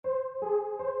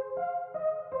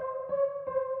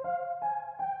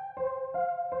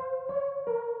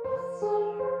Ladies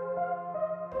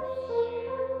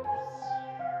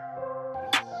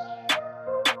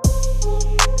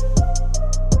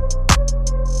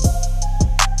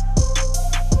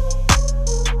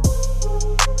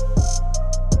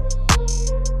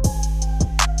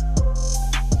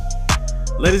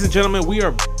and gentlemen, we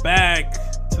are back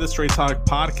to the Straight Talk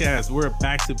podcast. We're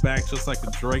back to back, just like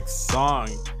a Drake song.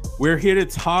 We're here to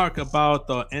talk about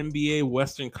the NBA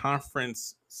Western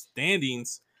Conference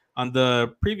standings. On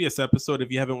the previous episode,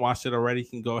 if you haven't watched it already, you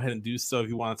can go ahead and do so. If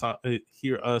you want to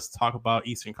hear us talk about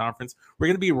Eastern Conference, we're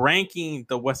going to be ranking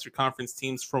the Western Conference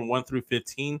teams from 1 through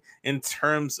 15 in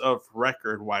terms of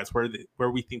record-wise, where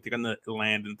we think they're going to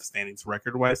land in the standings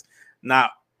record-wise,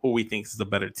 not who we think is the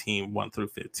better team 1 through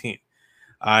 15.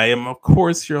 I am, of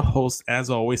course, your host, as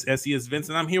always, S.E.S. Vince,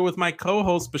 and I'm here with my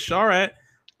co-host, Basharat.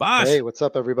 Bosh. Hey, what's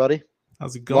up, everybody?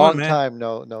 How's it going, Long man? time,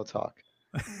 no talk.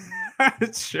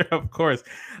 Sure, of course.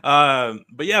 But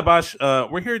yeah, Bosh,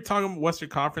 we're here talking Western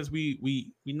Conference.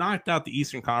 We knocked out the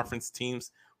Eastern Conference teams.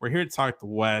 We're here to talk the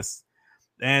West.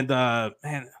 And,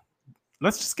 man,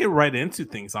 let's just get right into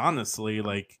things, honestly.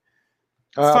 Like,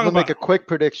 I'm going to make a quick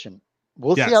prediction.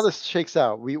 We'll see how this shakes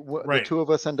out. The two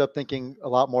of us end up thinking a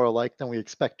lot more alike than we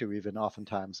expect to, even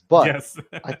oftentimes. But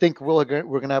I think we're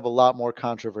going to have a lot more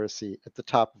controversy at the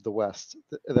top of the West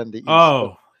than the East.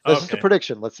 Oh, that's just a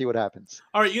prediction. Let's see what happens.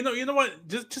 All right, you know what?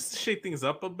 Just to shake things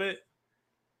up a bit,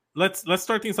 let's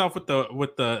start things off with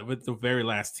the very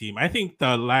last team. I think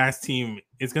the last team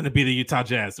is going to be the Utah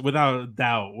Jazz, without a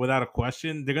doubt, without a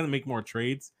question. They're going to make more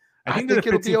trades. I think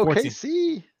it'll be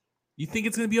OKC. You think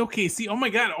it's going to be OKC? Oh my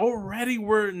God! Already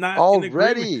we're not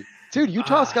already. Dude,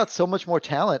 Utah's got so much more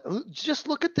talent. Just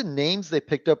look at the names they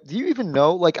picked up. Do you even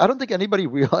know? Like, I don't think anybody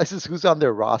realizes who's on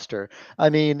their roster. I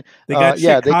mean, they got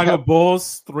Chicago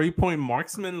Bulls 3-point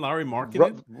marksman Lauri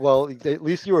Markkanen. Well, at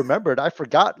least you remembered. I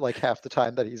forgot like half the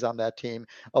time that he's on that team,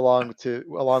 along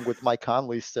with Mike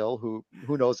Conley still. Who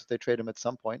knows if they trade him at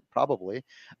some point? Probably.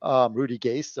 Rudy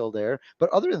Gay's still there. But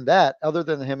other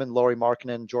than him and Lauri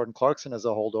Markkanen and Jordan Clarkson as a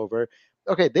holdover,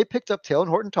 okay, they picked up Talen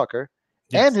Horton-Tucker.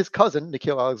 Yes. And his cousin,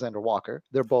 Nickeil Alexander-Walker.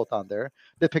 They're both on there.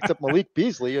 They picked up Malik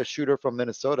Beasley, a shooter from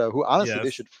Minnesota, who honestly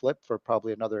they should flip for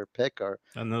probably another pick, or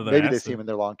maybe they see him in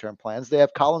their long-term plans. They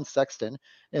have Colin Sexton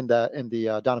in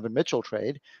the Donovan Mitchell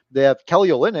trade. They have Kelly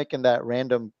Olynyk in that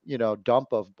random dump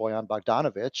of Bojan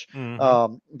Bogdanovic.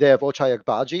 Mm-hmm. They have Ochai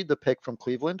Agbaji, the pick from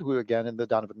Cleveland, who again in the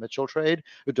Donovan Mitchell trade.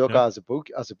 Udoka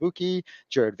Azubuike,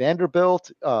 Jared Vanderbilt.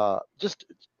 Just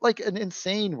like an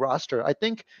insane roster. I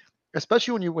think.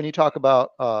 Especially when you talk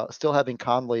about still having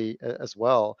Conley as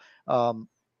well,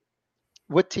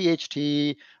 with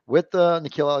THT, with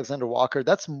Nickeil Alexander-Walker,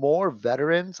 that's more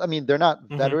veterans. I mean, they're not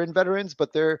veterans,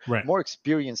 but they're more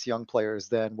experienced young players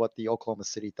than what the Oklahoma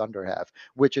City Thunder have,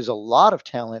 which is a lot of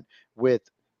talent with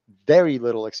very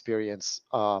little experience,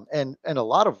 and a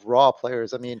lot of raw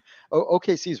players. I mean,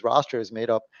 OKC's roster is made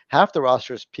up, half the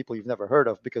roster is people you've never heard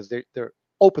of because they're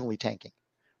openly tanking.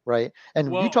 Right.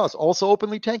 And Utah's also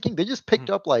openly tanking. They just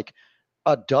picked up like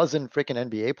a dozen freaking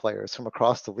NBA players from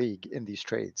across the league in these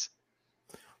trades.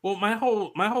 Well, my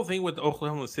whole thing with the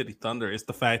Oklahoma City Thunder is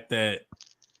the fact that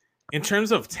in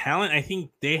terms of talent, I think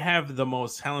they have the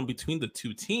most talent between the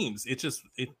two teams.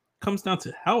 It comes down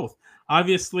to health.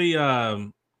 Obviously,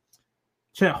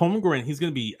 Chet Holmgren, he's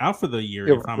going to be out for the year.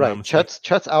 If I'm not mistaken.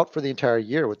 Chet's out for the entire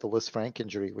year with the Liz Frank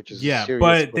injury, which is a serious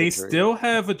but they injury. Still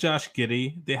have a Josh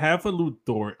Giddey. They have a Lou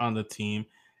Dort on the team,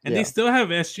 and they still have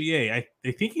SGA.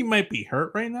 I think he might be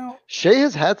hurt right now. Shea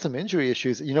has had some injury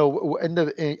issues.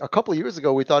 A couple of years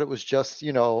ago, we thought it was just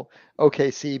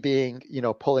OKC being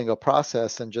pulling a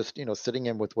process and just sitting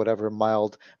him with whatever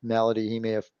mild malady he may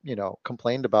have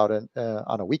complained about it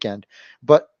on a weekend,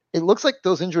 but. It looks like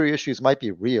those injury issues might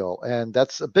be real, and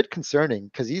that's a bit concerning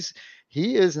because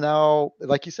he is now,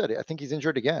 like you said, I think he's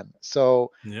injured again.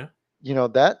 So,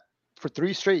 that for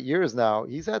 3 straight years now,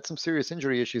 he's had some serious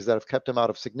injury issues that have kept him out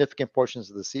of significant portions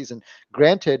of the season.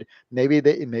 Granted, maybe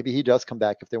he does come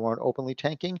back if they weren't openly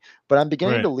tanking, but I'm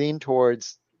beginning to lean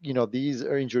towards, these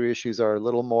injury issues are a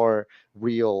little more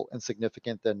real and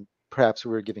significant than perhaps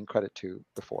we were giving credit to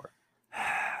before.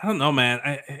 I don't know, man.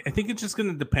 I think it's just going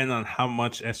to depend on how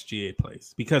much SGA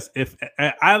plays. Because if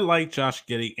I like Josh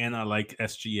Giddey and I like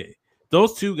SGA,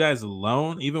 those two guys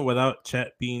alone, even without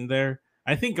Chet being there,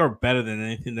 I think are better than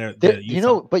anything there.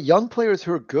 But young players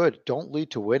who are good don't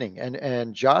lead to winning.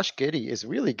 And Josh Giddey is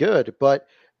really good, but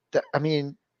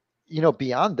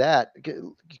beyond that,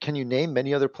 can you name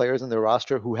many other players in their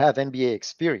roster who have NBA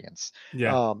experience?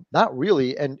 Yeah. Not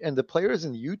really. And the players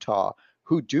in Utah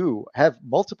who do have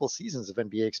multiple seasons of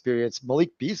NBA experience.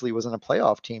 Malik Beasley was on a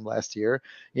playoff team last year.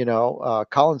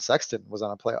 Colin Sexton was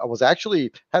on a was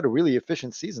actually had a really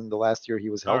efficient season the last year he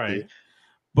was healthy. All right.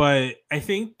 But I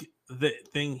think the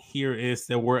thing here is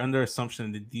that we're under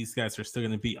assumption that these guys are still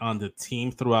going to be on the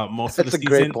team throughout most of the season.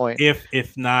 Great point.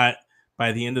 If not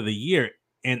by the end of the year.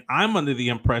 And I'm under the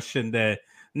impression that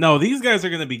no, these guys are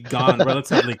going to be gone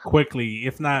relatively quickly,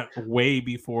 if not way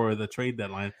before the trade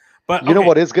deadline. But you know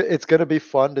what is good? It's going to be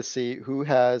fun to see who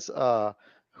has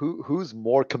who's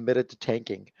more committed to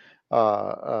tanking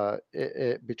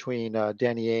between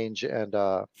Danny Ainge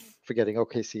and forgetting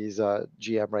OKC's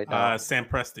GM right now, Sam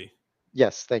Presti.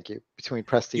 Yes, thank you. Between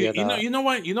Presti and you know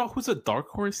what? You know who's a dark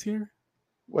horse here?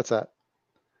 What's that?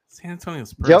 San Antonio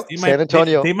Spurs. Yep, San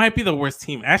Antonio. They might be the worst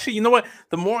team. Actually, you know what?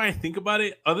 The more I think about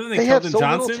it, other than they Keldon have so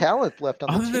Johnson, little talent left on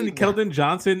the team. Other than Keldon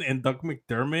Johnson and Doug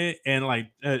McDermott and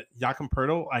like Jakob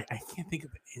Poeltl, I can't think of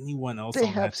anyone else on that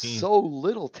team. They have so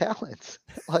little talent,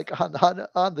 like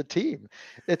on the team.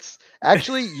 It's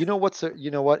actually, you know what?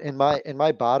 In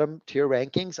my bottom tier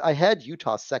rankings, I had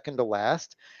Utah second to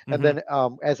last, and then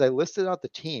as I listed out the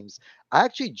teams, I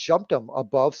actually jumped them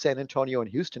above San Antonio and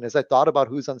Houston as I thought about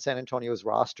who's on San Antonio's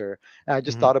roster. And I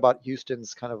just thought about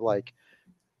Houston's kind of like,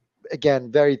 again,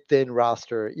 very thin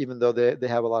roster, even though they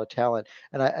have a lot of talent.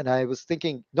 And I was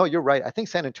thinking, no, you're right. I think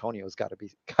San Antonio's got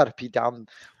to be down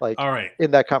like all right in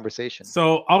that conversation.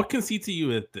 So I'll concede to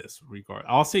you at this regard.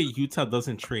 I'll say Utah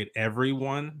doesn't trade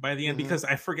everyone by the end because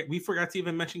we forgot to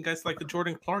even mention guys like the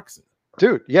Jordan Clarkson.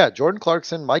 Dude, yeah, Jordan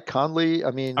Clarkson, Mike Conley.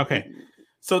 I mean, okay.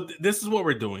 So this is what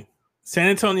we're doing. San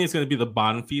Antonio is going to be the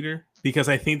bottom feeder because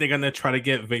I think they're going to try to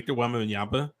get Victor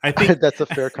Wembanyama. I think that's a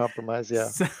fair compromise. Yeah.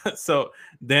 So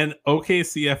then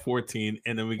OKC at 14,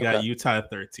 and then we got Utah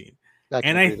at 13.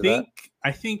 And I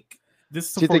think this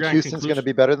is. Do you think Houston's going to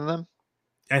be better than them?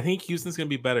 I think Houston's going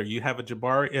to be better. You have a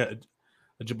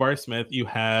Jabari Smith. You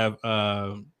have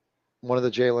one of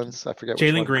the Jalen's. I forget.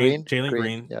 Jalen Green. Jalen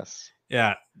Green. Yes.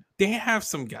 Yeah, they have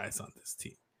some guys on this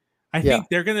team. I think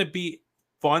they're going to be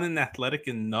fun and athletic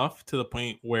enough to the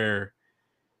point where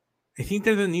I think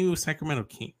they're the new Sacramento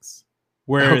Kings,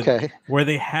 where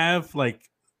they have like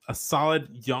a solid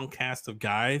young cast of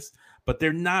guys, but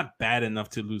they're not bad enough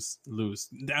to lose.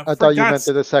 I thought you meant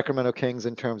the Sacramento Kings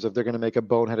in terms of they're going to make a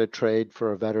boneheaded trade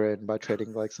for a veteran by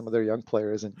trading like some of their young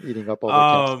players and eating up all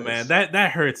their cap space. Man,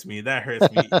 that hurts me. That hurts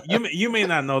me. you may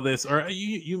not know this, or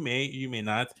you may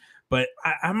not. But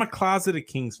I'm a closeted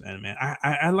Kings fan, man.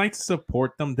 I like to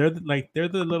support them. They're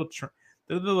the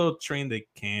little train they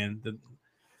can.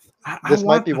 This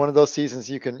might be one of those seasons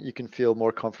you can feel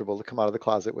more comfortable to come out of the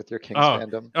closet with your Kings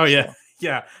fandom. Oh yeah,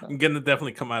 yeah. I'm gonna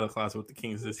definitely come out of the closet with the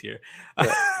Kings this year.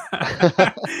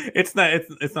 Yeah. It's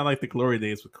not like the glory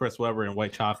days with Chris Webber and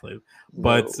White Chocolate,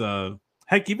 but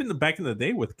heck, even back in the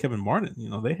day with Kevin Martin,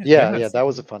 they had that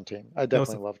was a fun team. I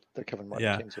definitely loved the Kevin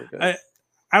Martin teams. Were good. I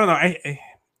don't know.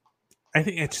 I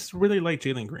think I just really like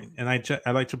Jalen Green, and I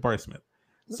like Jabari Smith.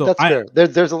 So that's fair.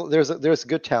 There's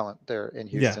good talent there in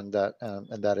Houston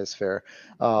and that is fair.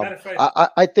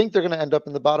 I think they're going to end up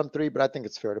in the bottom three, but I think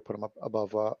it's fair to put them up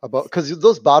above because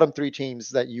those bottom three teams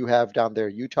that you have down there,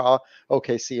 Utah,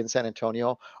 OKC, and San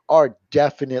Antonio, are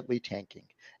definitely tanking,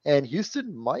 and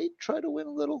Houston might try to win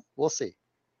a little. We'll see.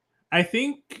 I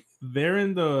think they're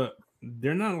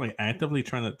not like actively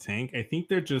trying to tank. I think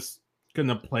they're just going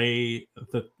to play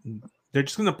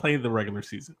the regular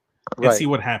season and see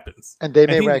what happens. And they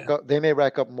may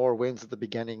rack up more wins at the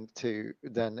beginning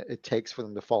than it takes for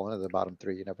them to fall into the bottom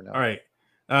three. You never know. All right.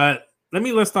 Let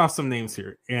me list off some names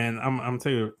here. And I'm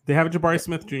telling you, they have Jabari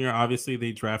Smith Jr. Obviously,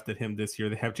 they drafted him this year.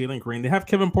 They have Jalen Green. They have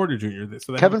Kevin Porter Jr.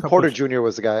 So Kevin Porter Jr.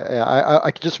 was the guy.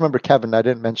 I could just remember Kevin. I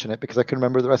didn't mention it because I couldn't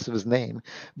remember the rest of his name.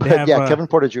 But Kevin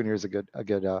Porter Jr. is a good.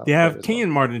 They have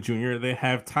Kenyon Martin Jr. They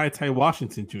have Ty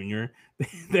Washington Jr.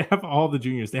 They have all the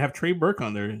juniors. They have Trey Burke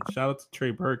on there. Shout out to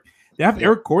Trey Burke. They have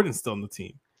Eric Gordon still on the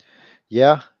team.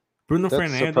 Yeah. Bruno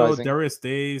Fernando, Darius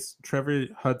Days, Trevor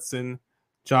Hudson,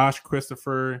 Josh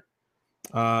Christopher.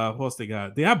 Who else they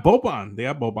got? They have Boban. They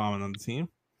have Boban on the team.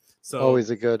 So always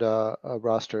a good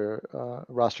roster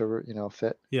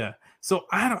fit. Yeah. So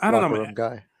I don't know, man.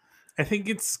 Guy. I think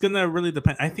it's gonna really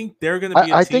depend. I think they're gonna be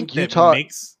a team that Utah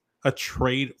makes a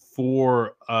trade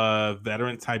for a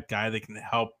veteran type guy that can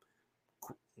help.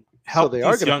 So they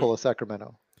are going to pull a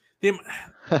Sacramento.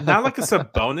 Not like a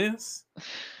Sabonis,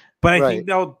 but I think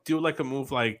they'll do like a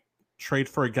move like trade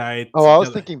for a guy. I was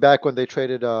thinking back when they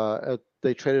traded out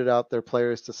their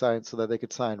players to sign so that they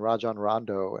could sign Rajon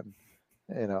Rondo and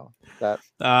that.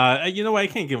 You know what? I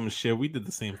can't give them shit. We did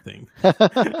the same thing.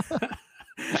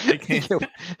 I can't.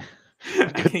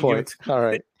 Good point. All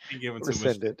right. Give it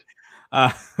rescinded.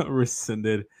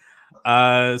 Rescinded.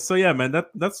 So yeah, man,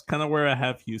 that's kind of where I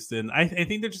have Houston. I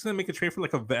think they're just gonna make a trade for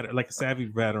like like a savvy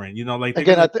veteran. You know, like they're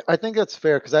Again, gonna. I think that's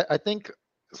fair because I think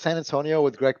San Antonio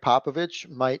with Greg Popovich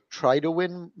might try to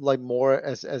win like more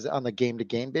as on the game to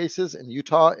game basis, and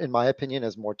Utah, in my opinion,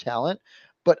 has more talent.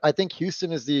 But I think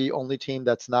Houston is the only team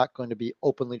that's not going to be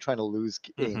openly trying to lose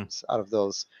Mhm. games out of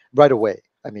those right away.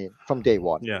 I mean, from day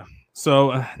one. Yeah.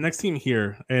 So next team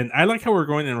here, and I like how we're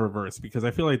going in reverse because I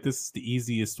feel like this is the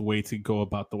easiest way to go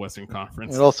about the Western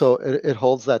Conference. And also, it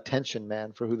holds that tension,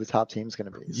 man, for who the top team's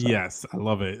going to be. So. Yes, I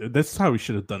love it. This is how we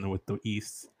should have done it with the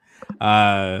East.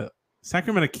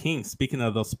 Sacramento Kings. Speaking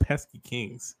of those pesky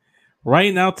Kings,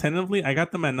 right now, tentatively, I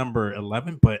got them at number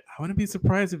 11, but I wouldn't be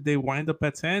surprised if they wind up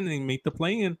at 10 and make the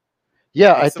play-in.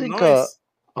 Yeah, Make I some think noise.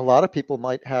 a lot of people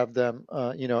might have them,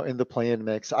 in the play-in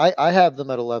mix. I have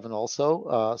them at 11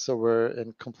 also, so we're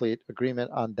in complete agreement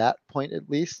on that point at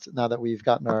least. Now that we've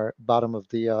gotten our bottom of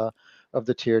the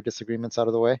tier disagreements out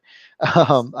of the way,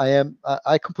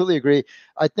 I completely agree.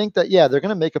 I think that yeah, they're going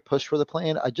to make a push for the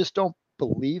play-in. I just don't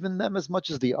believe in them as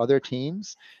much as the other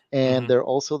teams, and they're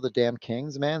also the damn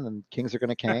Kings, man. And Kings are going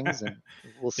to Kings, and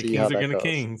we'll The see how Kings are that gonna goes.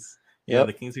 Kings. Yeah, Yep.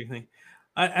 the Kings are gonna.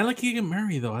 I like Keegan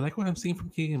Murray though. I like what I'm seeing from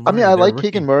Keegan I mean, Murray. I They're like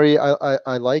Keegan rookie. Murray.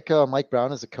 I like Mike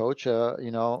Brown as a coach. I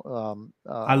love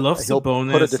He'll put a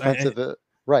Sabonis. defensive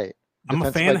right I'm a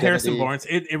defensive fan of Harrison identity, Barnes.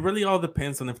 It really all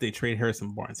depends on if they trade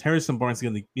Harrison Barnes. Harrison Barnes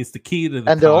is the key to the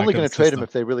and they're only cog of going the to trade him system.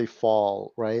 if they really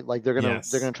fall, right? Like they're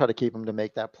Yes. gonna try to keep him to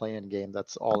make that play-in game.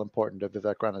 That's all important to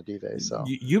Vivek Ranadive. So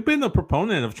You've been a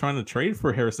proponent of trying to trade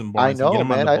for Harrison I Barnes and get know,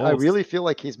 him on man. the I Bulls. really feel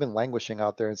like he's been languishing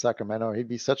out there in Sacramento. He'd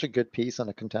be such a good piece on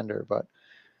a contender, but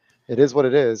it is what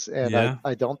it is. And Yeah.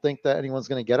 I don't think that anyone's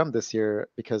going to get him this year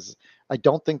because I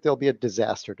don't think there'll be a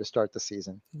disaster to start the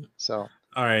season. So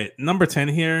All right, number 10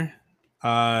 here.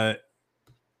 I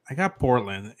got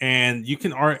Portland, and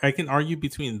I can argue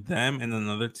between them and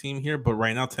another team here, but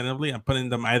right now, tentatively, I'm putting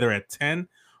them either at 10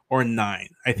 or 9.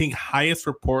 I think highest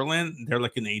for Portland, they're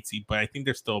like an 8 seed, but I think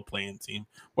they're still a playing team.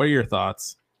 What are your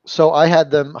thoughts? So I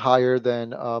had them higher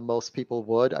than most people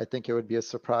would. I think it would be a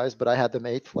surprise, but I had them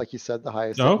 8th, like you said, the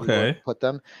highest that you would Okay. put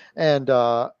them. And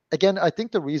again, I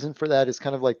think the reason for that is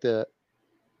kind of like the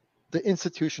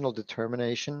institutional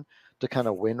determination to kind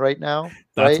of win right now,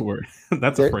 That's right? a word.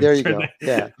 That's a There phrase you right go.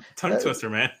 there. Yeah. Tongue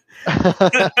twister, man.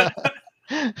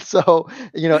 So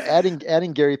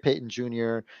adding Gary Payton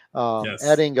Jr., Yes.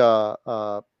 adding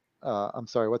I'm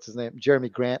sorry, what's his name? Jeremy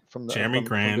Grant from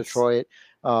Detroit.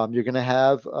 You're going to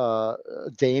have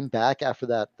Dame back after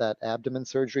that abdomen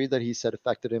surgery that he said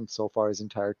affected him so far his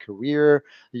entire career.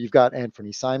 You've got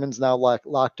Anthony Simons now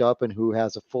locked up and who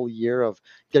has a full year of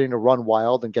getting to run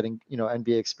wild and getting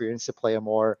NBA experience to play a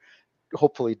more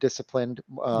hopefully disciplined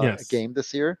Yes. game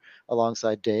this year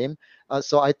alongside Dame.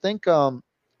 So I think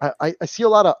I see a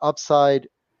lot of upside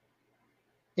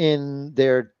in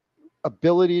their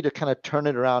ability to kind of turn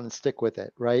it around and stick with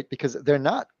it, right? Because they're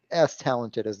not as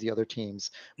talented as the other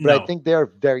teams, but No. I think they're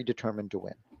very determined to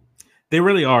win. They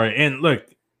really are. And look,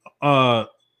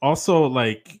 also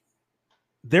like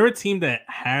they're a team that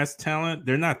has talent.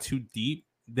 They're not too deep.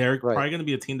 They're probably going to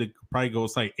be a team that probably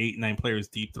goes like 8-9 players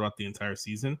deep throughout the entire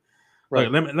season. Right.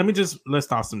 Look, let me just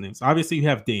list off some names. Obviously, you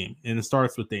have Dame, and it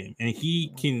starts with Dame, and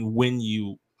he can win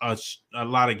you a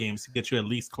lot of games to get you at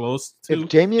least close to. If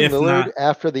Damian Lillard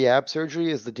after the ab surgery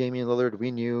is the Damian Lillard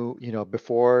we knew,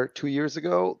 before 2 years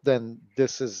ago, then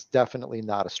this is definitely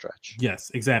not a stretch. Yes,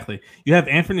 exactly. You have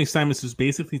Anthony Simons who's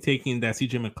basically taking that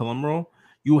CJ McCollum role.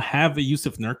 You have a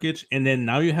Yusuf Nurkic, and then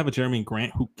now you have a Jeremy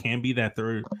Grant who can be that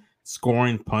third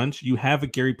scoring punch. You have a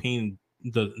Gary Payton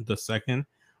the second,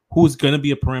 who's going to be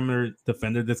a perimeter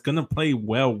defender that's going to play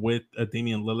well with a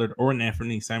Damian Lillard or an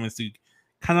Anthony Simons to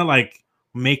kind of like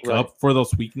make up for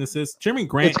those weaknesses. Jeremy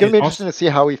Grant. It's going to be interesting to see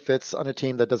how he fits on a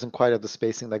team that doesn't quite have the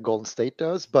spacing that Golden State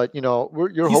does. But you're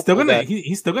hopeful that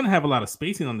he's still going to have a lot of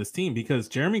spacing on this team because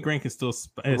Jeremy Grant can still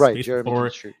Jeremy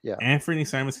can shoot. Yeah, Anthony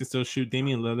Simons can still shoot.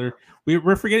 Damian Lillard.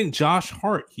 We're forgetting Josh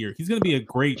Hart here. He's going to be a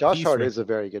great. Josh Hart is a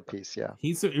very good piece. Yeah,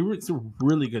 it's a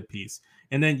really good piece.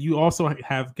 And then you also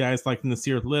have guys like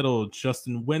Nasir Little,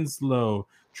 Justin Winslow,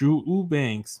 Drew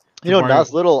Eubanks.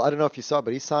 Nas Little, I don't know if you saw,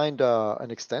 but he signed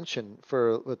an extension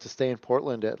to stay in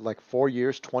Portland at like 4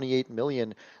 years, $28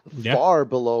 million, far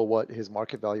below what his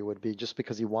market value would be, just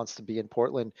because he wants to be in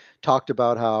Portland. Talked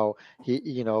about how he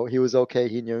was okay.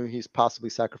 He knew he's possibly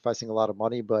sacrificing a lot of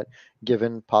money, but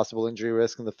given possible injury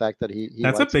risk and the fact that he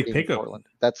that's a big pickup.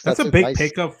 That's a big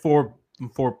pickup for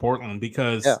Portland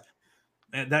because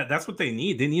that's what they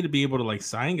need. They need to be able to like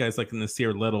sign guys like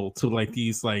Nasir Little to like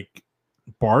these like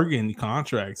bargain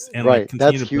contracts and like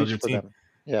continue to build your team.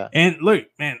 Yeah. And look,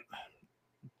 man,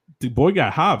 the boy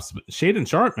got hops. Shaden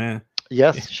Sharp, man.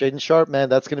 Yes, Shaden Sharp, man,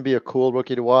 that's going to be a cool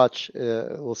rookie to watch.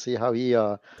 We'll see how he I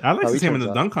like how to he see him in turns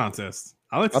the out. dunk contest.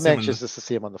 I like to I'm see him in the anxious just to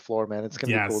see him on the floor, man. It's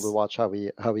going to be cool to yes. watch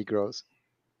how he grows.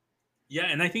 Yeah,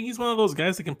 and I think he's one of those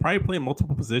guys that can probably play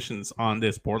multiple positions on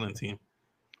this Portland team.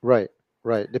 Right,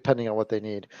 right. Depending on what they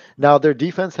need. Now, their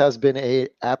defense has been a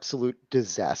absolute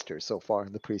disaster so far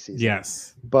in the preseason.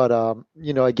 Yes, But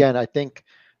again, I think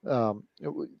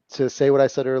to say what I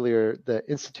said earlier, the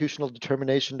institutional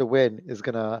determination to win is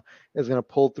gonna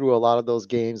pull through a lot of those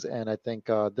games, and I think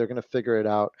they're gonna figure it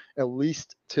out at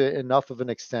least to enough of an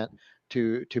extent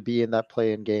to be in that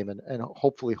play-in game and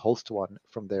hopefully host one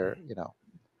from their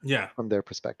yeah, from their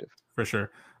perspective. for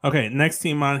sure. Okay, next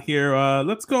team on here.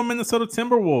 Let's go Minnesota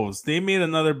Timberwolves. They made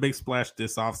another big splash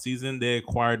this offseason. They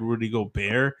acquired Rudy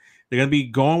Gobert. They're going to be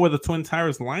going with a Twin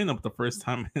Towers lineup the first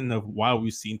time in a while.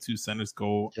 We've seen two centers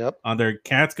go Yep. on there.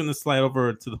 Cat's going to slide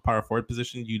over to the power forward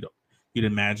position. You'd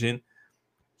imagine.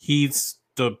 He's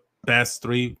the best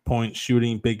 3-point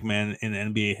shooting big man in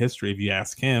NBA history, if you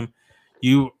ask him.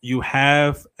 You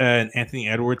have an Anthony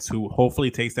Edwards who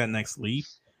hopefully takes that next leap.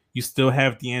 You still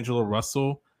have D'Angelo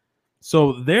Russell.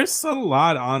 So there's a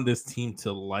lot on this team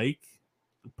to like.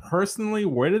 Personally,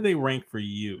 where do they rank for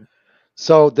you?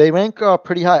 So they rank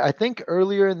pretty high. I think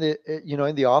earlier in the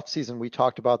in the off season we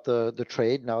talked about the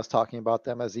trade, and I was talking about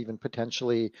them as even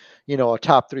potentially a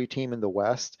top 3 team in the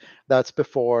West. That's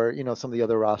before some of the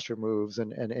other roster moves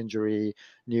and injury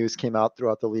news came out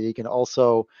throughout the league, and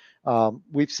also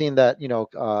we've seen that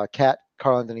Cat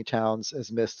Karl-Anthony Towns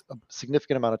has missed a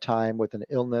significant amount of time with an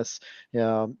illness.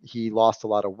 He lost a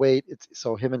lot of weight.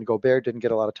 So him and Gobert didn't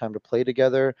get a lot of time to play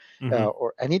together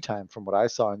or any time from what I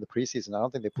saw in the preseason. I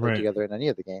don't think they played together in any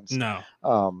of the games. No.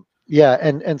 Yeah,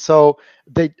 and so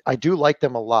I do like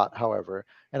them a lot, however,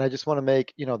 and I just want to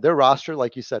make their roster,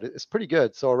 like you said, is pretty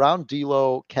good. So around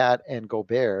D'Lo, Cat, and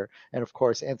Gobert, and of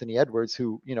course Anthony Edwards,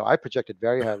 who I projected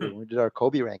very highly when we did our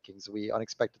Kobe rankings. We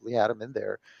unexpectedly had him in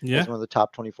there as one of the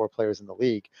top 24 players in the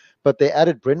league. But they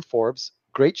added Bryn Forbes,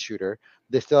 great shooter.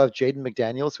 They still have Jaden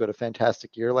McDaniels, who had a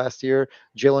fantastic year last year.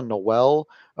 Jalen Noel,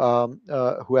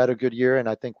 who had a good year, and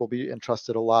I think will be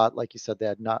entrusted a lot. Like you said, they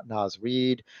had Naz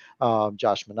Reid,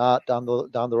 Josh Minott down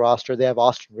the roster. They have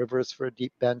Austin Rivers for a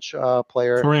deep bench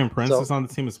player. Taurean Prince is on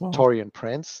the team as well. Taurean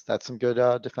Prince, that's some good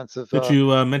defensive. Did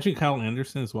you mention Kyle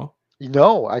Anderson as well?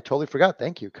 No, I totally forgot.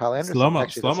 Thank you, Kyle Anderson.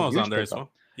 Slow-mo's on there as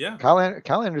well. Yeah,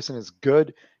 Kyle Anderson is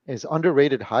good. Is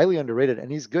underrated, highly underrated,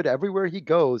 and he's good everywhere he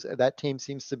goes. That team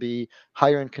seems to be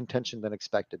higher in contention than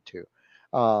expected to.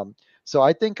 So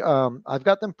I think I've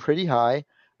got them pretty high.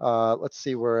 Let's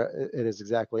see where it is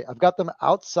exactly. I've got them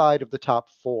outside of the top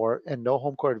 4 and no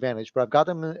home court advantage, but I've got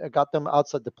them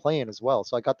outside the play-in as well.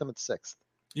 So I got them at 6th.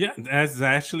 Yeah, that's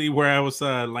actually where I was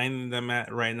lining them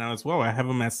at right now as well. I have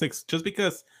them at 6 just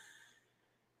because.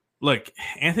 Look,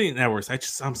 Anthony Edwards,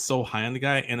 I'm so high on the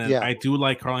guy, and I do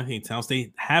like Karl-Anthony Towns.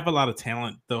 They have a lot of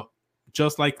talent, though.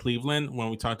 Just like Cleveland,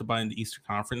 when we talked about in the Eastern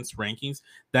Conference rankings,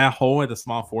 that hole at the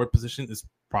small forward position is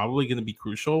probably going to be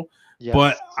crucial. Yes.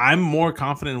 But I'm more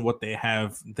confident in what they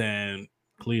have than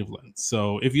Cleveland.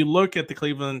 So if you look at the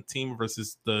Cleveland team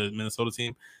versus the Minnesota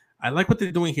team, I like what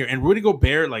they're doing here. And Rudy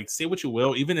Gobert, like, say what you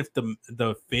will, even if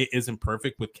the fit isn't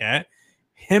perfect with Cat,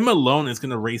 him alone is going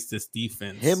to race this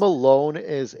defense. Him alone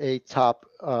is a top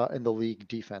in the league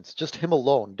defense. Just him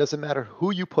alone. Doesn't matter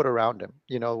who you put around him,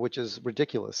 which is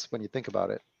ridiculous when you think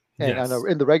about it. And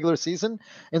in the regular season,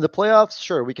 in the playoffs,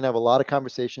 sure, we can have a lot of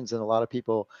conversations, and a lot of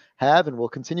people have and will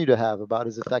continue to have about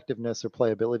his effectiveness or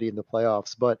playability in the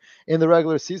playoffs. But in the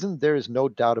regular season, there is no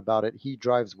doubt about it. He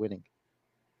drives winning.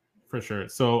 For sure.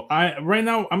 So right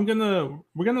now we're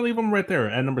gonna leave him right there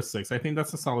at number 6. I think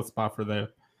that's a solid spot for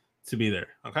to be there.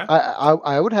 Okay.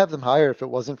 I would have them higher if it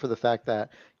wasn't for the fact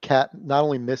that Cat not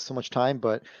only missed so much time,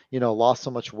 but lost so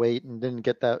much weight and didn't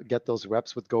get those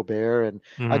reps with Gobert.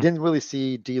 And I didn't really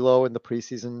see D'Lo in the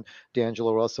preseason,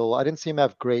 D'Angelo Russell. I didn't see him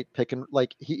have great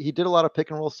he did a lot of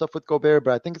pick and roll stuff with Gobert,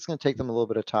 but I think it's going to take them a little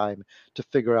bit of time to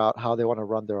figure out how they want to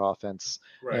run their offense.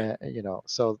 Right.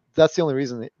 So that's the only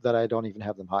reason that I don't even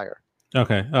have them higher.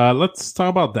 Okay, let's talk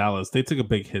about Dallas. They took a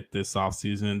big hit this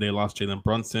offseason. They lost Jalen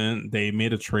Brunson. They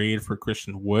made a trade for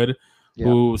Christian Wood,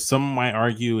 who some might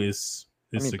argue is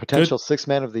a potential 6th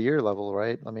man of the year level,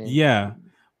 right?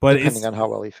 But depending on how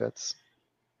well he fits.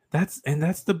 That's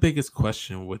the biggest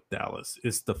question with Dallas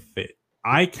is the fit.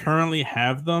 I currently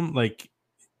have them I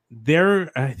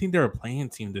think they're a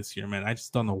playing team this year, man. I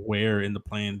just don't know where in the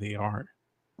playing they are.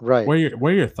 Right. What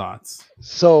are your thoughts?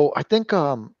 So I think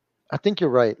you're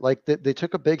right. Like they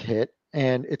took a big hit,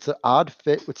 and it's an odd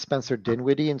fit with Spencer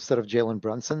Dinwiddie instead of Jalen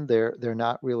Brunson. They're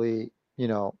not really,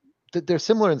 they're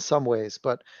similar in some ways,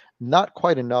 but not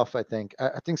quite enough. I think.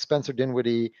 I think Spencer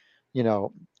Dinwiddie, you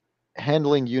know,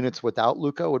 handling units without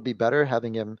Luka would be better.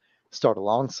 Having him start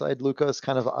alongside Luka is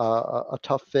kind of a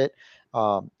tough fit.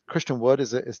 Christian Wood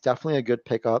is definitely a good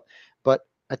pickup, but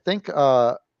I think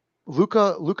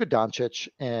Luka Doncic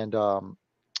and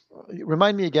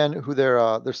remind me again who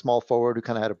their small forward who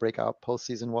kind of had a breakout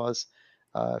postseason was.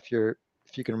 If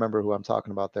you can remember who I'm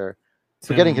talking about there.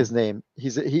 Forgetting his name,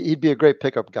 he'd be a great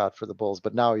pickup guy for the Bulls,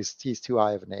 but now he's too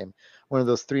high of a name. One of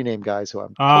those 3-name guys who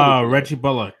I'm totally Reggie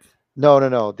Bullock. No.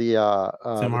 The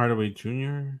Tim Hardaway Jr.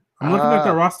 I'm looking at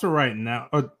the roster right now.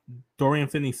 Dorian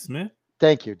Finney-Smith.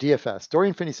 Thank you, DFS.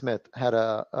 Dorian Finney-Smith had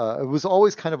it was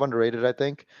always kind of underrated, I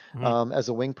think, as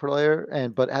a wing player,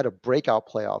 but had a breakout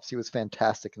playoffs. He was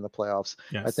fantastic in the playoffs.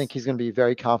 Yes. I think he's going to be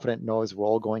very confident, know his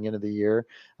role going into the year.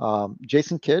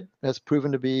 Jason Kidd has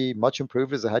proven to be much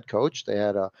improved as a head coach. They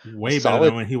had way better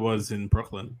than when he was in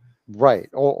Brooklyn. Right.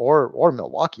 Or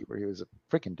Milwaukee, where he was a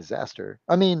freaking disaster.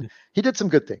 I mean, he did some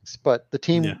good things, but the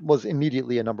team was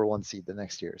immediately a number 1 seed the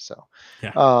next year. So,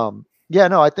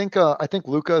 no, I think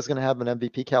Luka is going to have an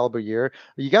MVP caliber year.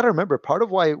 You got to remember, part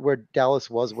of where Dallas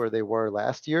was where they were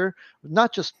last year,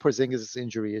 not just Porzingis'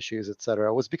 injury issues,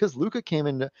 etc., was because Luka came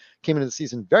into the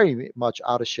season very much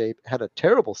out of shape, had a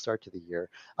terrible start to the year.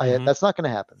 That's not going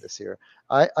to happen this year.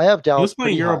 I have Dallas. He was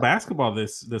playing Euro basketball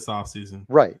this offseason,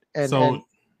 right? And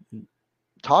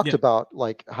talked about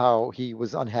like how he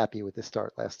was unhappy with the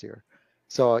start last year.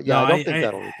 So I don't think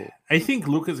that'll repeat. I think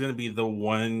Luka's going to be the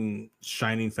one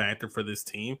shining factor for this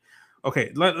team.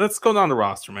 Okay, let's go down the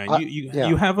roster, man.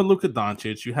 You have a Luka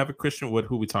Doncic, you have a Christian Wood,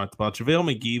 who we talked about,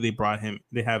 JaVale McGee.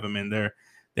 They have him in there.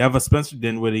 They have a Spencer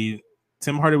Dinwiddie,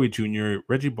 Tim Hardaway Jr.,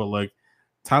 Reggie Bullock,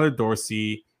 Tyler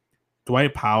Dorsey,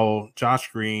 Dwight Powell,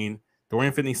 Josh Green,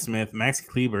 Dorian Finney-Smith, Maxi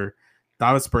Kleber,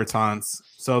 Davis Bertans.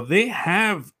 So they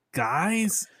have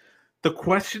guys. The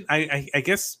question, I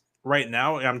guess right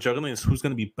now I'm juggling is who's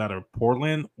going to be better,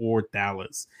 Portland or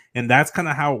Dallas, and that's kind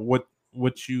of how what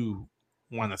you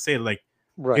want to say. Like,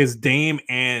 is Dame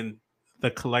and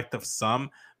the collective sum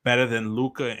better than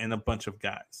Luka and a bunch of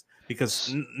guys?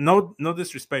 Because no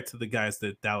disrespect to the guys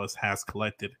that Dallas has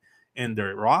collected in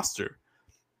their roster,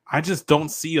 I just don't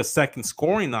see a second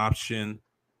scoring option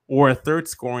or a third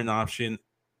scoring option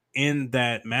in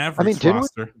that Mavericks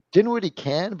roster. Dinwiddie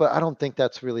can, but I don't think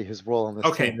that's really his role in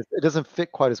this team. It doesn't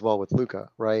fit quite as well with Luka,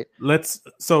 right? Let's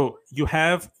look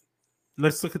at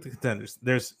the contenders.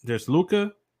 There's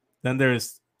Luka, then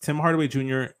there's Tim Hardaway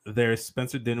Jr., there's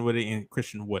Spencer Dinwiddie and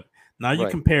Christian Wood. Now you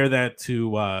compare that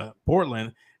to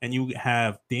Portland, and you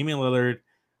have Damian Lillard,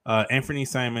 Anthony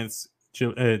Simons,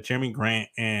 Jeremy Grant,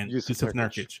 and Jusuf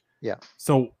Nurkic. Yeah.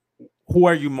 So who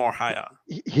are you more high on?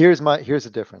 Here's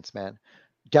the difference, man.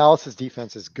 Dallas's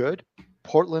defense is good.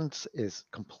 Portland's is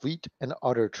complete and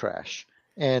utter trash.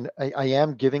 And I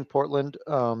am giving Portland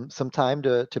some time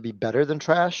to be better than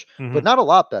trash, but not a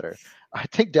lot better. I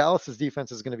think Dallas's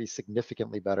defense is going to be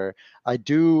significantly better. I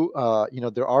do,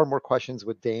 there are more questions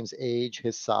with Dame's age,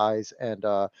 his size, and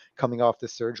coming off the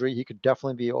surgery. He could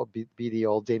definitely be the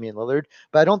old Damian Lillard,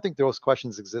 but I don't think those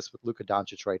questions exist with Luka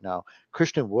Doncic right now.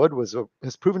 Christian Wood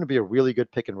has proven to be a really good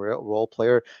pick and roll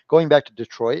player. Going back to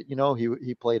Detroit,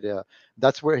 he played.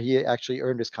 That's where he actually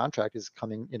earned his contract, is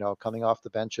coming off the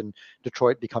bench in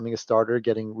Detroit, becoming a starter,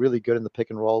 getting really good in the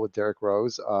pick and roll with Derrick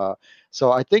Rose.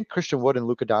 So I think Christian Wood and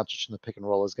Luka Doncic in the pick and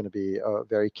roll is going to be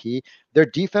very key. Their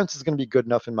defense is going to be good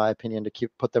enough, in my opinion, to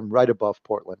put them right above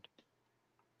Portland.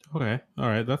 Okay, all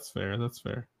right, that's fair.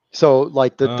 So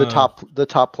like the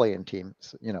top play-in team,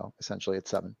 essentially at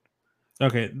 7.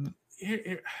 Okay,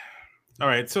 here. All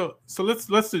right, so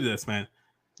let's do this, man.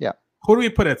 Yeah. Who do we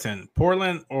put at 10?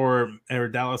 Portland or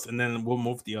Dallas, and then we'll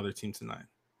move the other team to 9.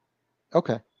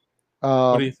 Okay.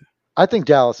 What do you think? I think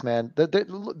Dallas, man.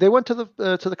 They went to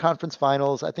the conference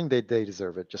finals. I think they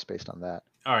deserve it just based on that.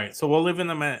 All right, so we'll leave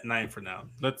them at 9 for now.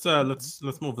 Let's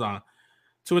move on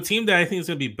to a team that I think is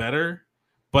going to be better,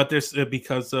 but there's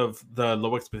because of the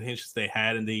low expectations they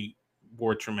had, and they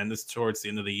were tremendous towards the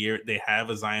end of the year. They have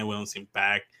a Zion Williamson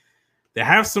back. They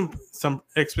have some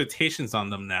expectations on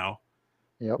them now.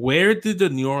 Yep. Where did the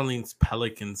New Orleans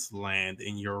Pelicans land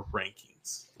in your rankings?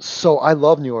 So I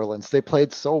love New Orleans. They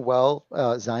played so well.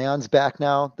 Zion's back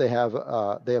now. They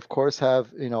of course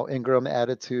have Ingram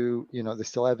added to. They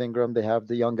still have Ingram. They have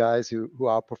the young guys who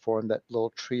outperformed that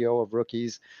little trio of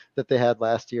rookies that they had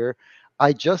last year.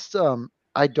 I just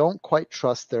I don't quite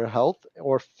trust their health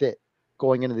or fit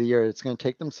going into the year. It's going to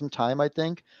take them some time, I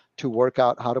think, to work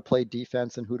out how to play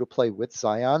defense and who to play with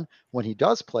Zion when he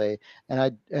does play. And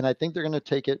I think they're going to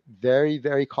take it very,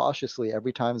 very cautiously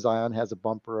every time Zion has a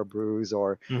bump or a bruise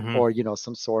or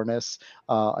some soreness.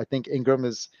 I think Ingram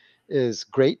is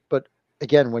great, but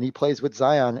again, when he plays with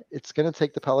Zion, it's going to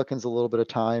take the Pelicans a little bit of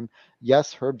time.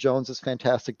 Yes, Herb Jones is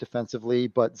fantastic defensively,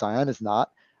 but Zion is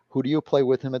not. Who do you play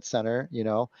with him at center?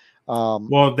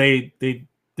 Well, they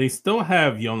still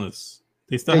have Jonas.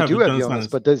 They still They have do have Jonas, Jonas,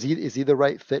 but is he the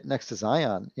right fit next to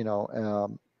Zion?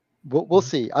 We'll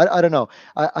see. I don't know.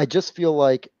 I just feel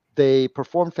like they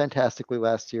performed fantastically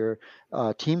last year.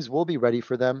 Teams will be ready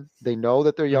for them. They know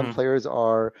that their young players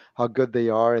are how good they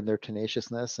are and their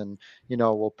tenaciousness. And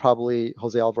will probably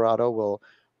Jose Alvarado will.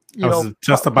 I was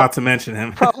just about to mention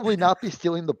him. Probably not be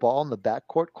stealing the ball in the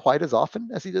backcourt quite as often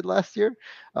as he did last year.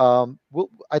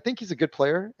 I think he's a good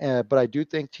player, but I do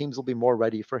think teams will be more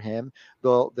ready for him.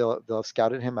 They'll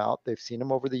scouted him out. They've seen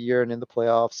him over the year and in the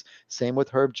playoffs. Same with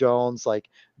Herb Jones. Like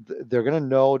they're going to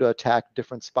know to attack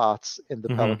different spots in the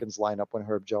Pelicans lineup when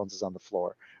Herb Jones is on the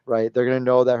floor, right? They're going to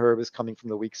know that Herb is coming from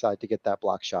the weak side to get that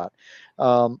block shot.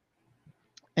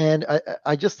 And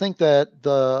I just think that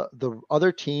the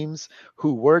other teams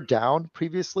who were down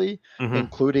previously,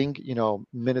 including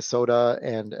Minnesota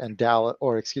and Dallas,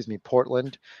 or excuse me,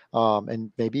 Portland,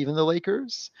 and maybe even the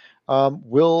Lakers,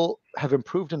 will have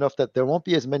improved enough that there won't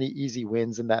be as many easy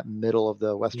wins in that middle of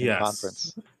the Western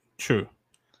Conference. True.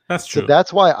 That's true. So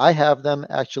that's why I have them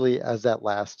actually as that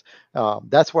last.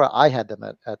 That's where I had them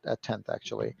at 10th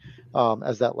actually,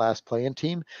 as that last play-in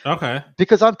team. Okay.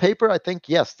 Because on paper, I think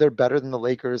yes, they're better than the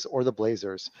Lakers or the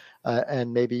Blazers,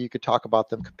 and maybe you could talk about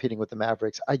them competing with the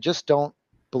Mavericks. I just don't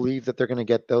believe that they're going to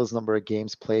get those number of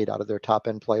games played out of their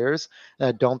top-end players, and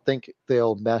I don't think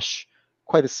they'll mesh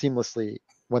quite as seamlessly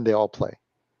when they all play.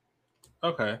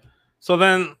 Okay, so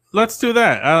then let's do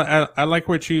that. I like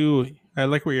where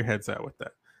your head's at with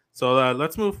that. So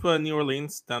let's move New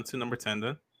Orleans down to number 10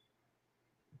 then.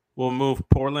 We'll move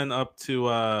Portland up to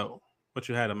what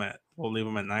you had them at. We'll leave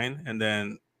them at 9, and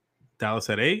then Dallas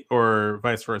at 8, or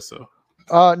vice versa.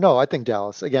 No, I think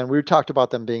Dallas. Again, we talked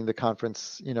about them being the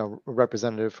conference,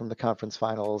 representative from the conference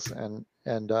finals, and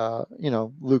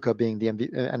Luka being an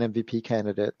MVP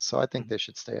candidate. So I think they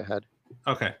should stay ahead.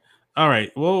 Okay. All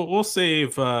right. We'll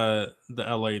save the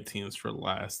LA teams for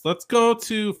last. Let's go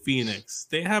to Phoenix.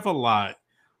 They have a lot.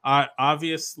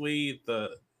 Obviously, the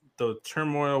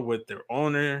turmoil with their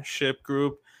ownership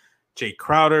group. Jay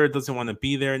Crowder doesn't want to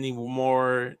be there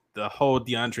anymore. The whole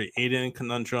DeAndre Ayton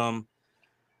conundrum.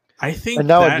 I think, and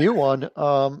now a new one.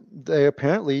 They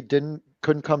apparently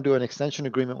couldn't come to an extension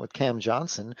agreement with Cam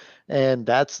Johnson, and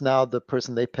that's now the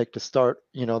person they picked to start.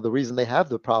 The reason they have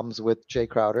the problems with Jay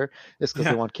Crowder is because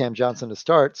they want Cam Johnson to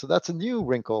start. So that's a new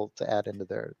wrinkle to add into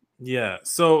there. Yeah,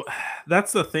 so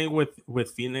that's the thing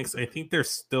with Phoenix. I think they're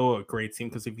still a great team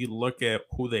because if you look at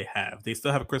who they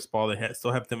still have Chris Paul,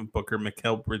 still have Devin Booker,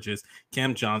 Mikal Bridges,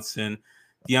 Cam Johnson,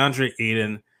 DeAndre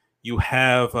Ayton. You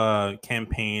have Cam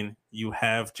Payne. You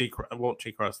have Jay Crowder. Well,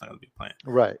 Jay Crowder's not going to be playing,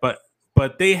 right?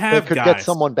 But they have. They could get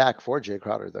someone back for Jay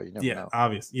Crowder, though. You never know.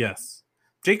 Obvious. Yes,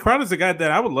 Jay Crowder's a guy that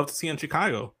I would love to see in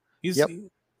Chicago. He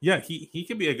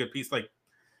could be a good piece, like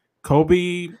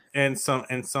Kobe and some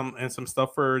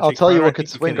stuff for. I'll tell you what could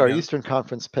swing our Eastern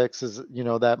Conference picks is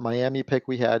that Miami pick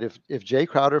we had. If Jay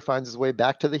Crowder finds his way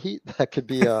back to the Heat, that could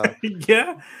be that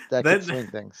could swing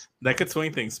things. That could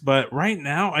swing things. But right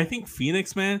now, I think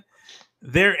Phoenix, man,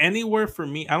 they're anywhere for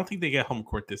me. I don't think they get home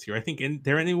court this year. I think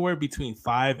they're anywhere between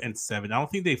 5 and 7. I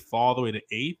don't think they fall all the way to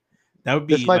 8. That would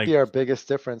be. This might be our biggest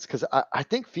difference because I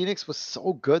think Phoenix was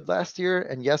so good last year,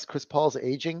 and yes, Chris Paul's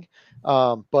aging,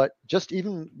 but just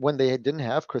even when they didn't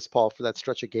have Chris Paul for that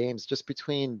stretch of games, just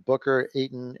between Booker,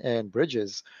 Ayton, and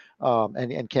Bridges,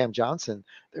 and Cam Johnson,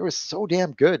 they were so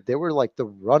damn good. They were like the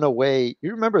runaway. You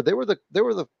remember they were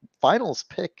the finals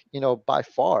pick, by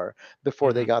far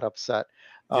before they got upset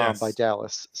by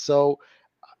Dallas. So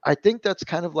I think that's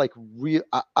kind of like real.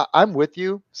 I'm with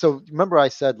you. So remember I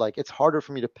said like it's harder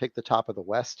for me to pick the top of the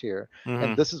West here.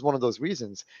 And this is one of those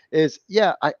reasons is,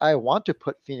 I want to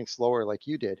put Phoenix lower like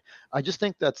you did. I just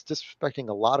think that's disrespecting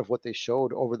a lot of what they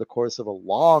showed over the course of a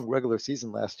long regular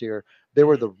season last year. They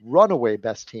were the runaway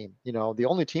best team, the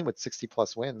only team with 60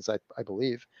 plus wins, I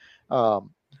believe.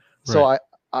 So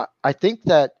I think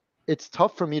that it's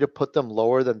tough for me to put them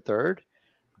lower than third,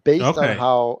 based on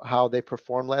how they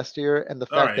performed last year and the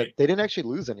fact that they didn't actually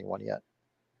lose anyone yet.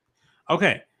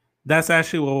 Okay. That's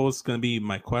actually what was going to be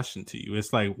my question to you.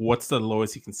 It's like, what's the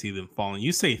lowest you can see them falling?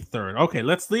 You say third. Okay,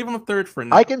 let's leave them third for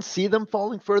now. I can see them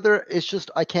falling further. It's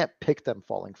just I can't pick them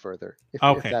falling further,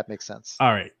 if that makes sense.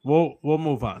 All right. We'll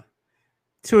move on.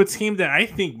 to a team that I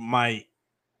think might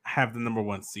have the number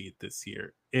 1 seed this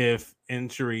year if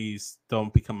injuries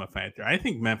don't become a factor. I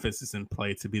think Memphis is in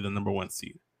play to be the number 1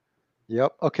 seed.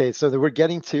 Yep. Okay. So we're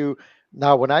getting to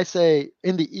now. When I say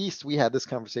in the East, we had this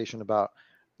conversation about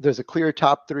there's a clear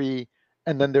top 3,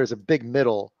 and then there's a big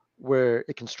middle where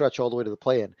it can stretch all the way to the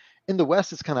play-in. In the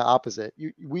West, it's kind of opposite.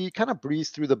 We kind of breeze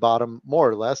through the bottom more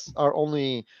or less. Our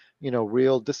only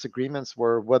real disagreements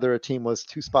were whether a team was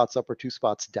 2 spots up or 2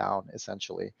 spots down,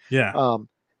 essentially. Yeah.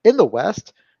 In the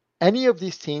West, any of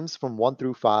these teams from 1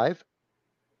 through 5,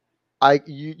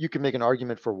 you can make an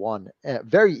argument for 1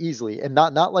 very easily, and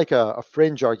not like a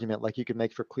fringe argument like you could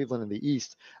make for Cleveland in the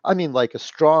East. I mean, like a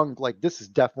strong, like this is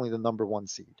definitely the number 1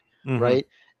 seed, right?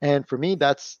 And for me,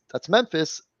 that's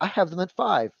Memphis. I have them at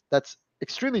 5. That's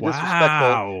extremely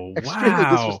disrespectful. Extremely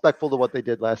disrespectful to what they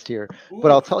did last year. Ooh. But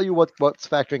I'll tell you what's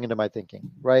factoring into my thinking,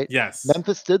 right? Yes.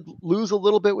 Memphis did lose a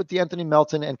little bit with D'Anthony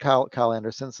Melton and Kyle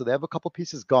Anderson, so they have a couple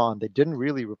pieces gone. They didn't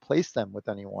really replace them with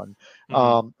anyone.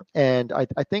 And I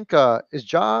think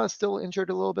is Ja still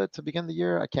injured a little bit to begin the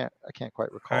year? I can't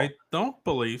quite recall. I don't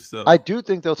believe so. I do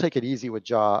think they'll take it easy with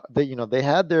Ja. They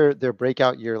had their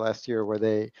breakout year last year where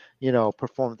they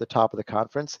performed at the top of the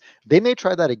conference. They may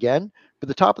try that again, but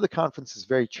the top of the conference is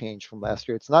very changed from last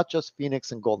year. It's not just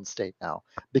Phoenix and Golden State now,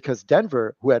 because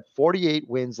Denver, who had 48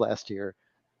 wins last year,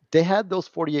 they had those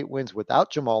 48 wins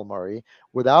without Jamal Murray,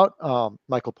 without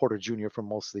Michael Porter Jr. for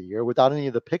most of the year, without any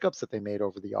of the pickups that they made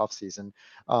over the offseason.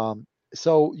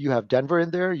 So you have Denver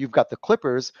in there. You've got the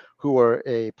Clippers, who are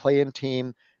a play-in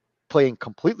team, playing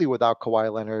completely without Kawhi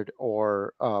Leonard,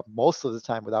 or most of the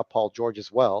time without Paul George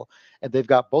as well. And they've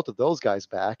got both of those guys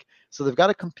back. So they've got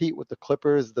to compete with the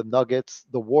Clippers, the Nuggets,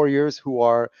 the Warriors, who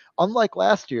are, unlike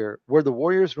last year, where the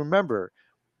Warriors, remember,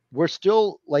 we're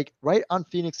still like right on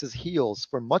Phoenix's heels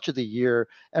for much of the year,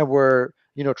 and we're,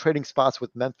 trading spots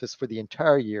with Memphis for the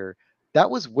entire year. That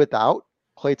was without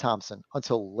Klay Thompson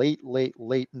until late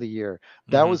in the year.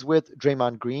 That was with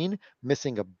Draymond Green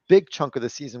missing a big chunk of the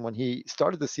season when he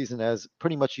started the season as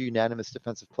pretty much a unanimous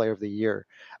defensive player of the year.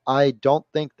 I don't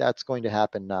think that's going to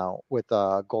happen now with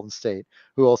Golden State,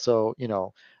 who also,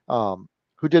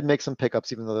 who did make some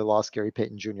pickups, even though they lost Gary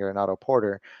Payton Jr. and Otto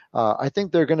Porter. I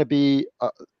think they're going to be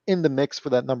in the mix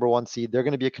for that number 1 seed. They're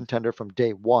going to be a contender from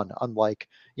day one, unlike,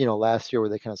 last year where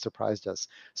they kind of surprised us.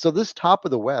 So this top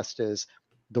of the West is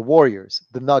the Warriors,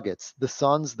 the Nuggets, the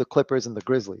Suns, the Clippers, and the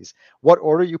Grizzlies. What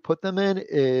order you put them in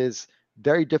is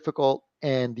very difficult.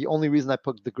 And the only reason I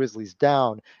put the Grizzlies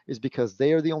down is because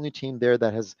they are the only team there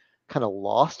that has kind of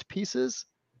lost pieces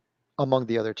among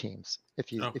the other teams,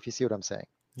 if you see what I'm saying.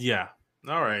 Yeah.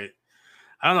 All right.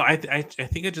 I don't know. I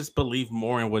think I just believe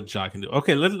more in what Ja can do.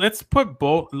 Okay, let's put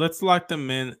both. Let's lock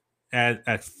them in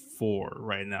at 4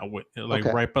 right now, with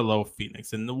right below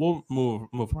Phoenix, and we'll move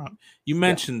around. You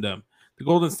mentioned them, the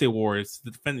Golden State Warriors,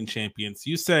 the defending champions.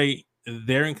 You say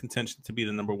they're in contention to be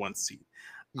the number 1 seed.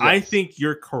 Yes. I think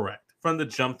you're correct. From the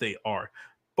jump, they are.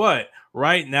 But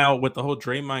right now, with the whole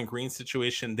Draymond Green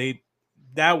situation,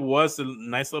 that was a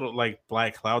nice little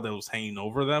black cloud that was hanging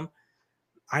over them.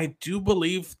 I do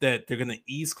believe that they're going to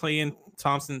ease Klay and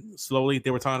Thompson slowly.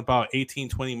 They were talking about 18,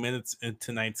 20 minutes in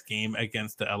tonight's game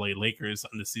against the LA Lakers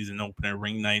on the season opener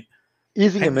ring night.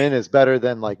 Easing him in is better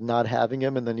than not having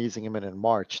him and then easing him in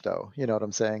March, though. You know what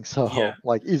I'm saying? So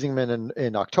easing him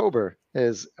in October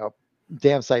is a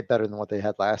damn sight better than what they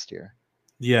had last year.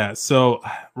 Yeah. So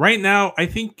right now, I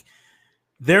think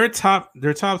they're top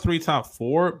 3, top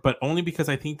 4, but only because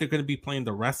I think they're going to be playing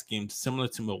the rest games similar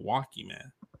to Milwaukee,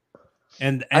 man.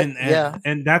 And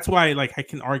that's why I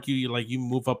can argue you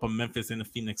move up a Memphis and a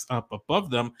Phoenix up above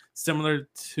them, similar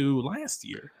to last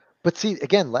year. But see,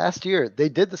 again, last year they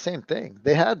did the same thing.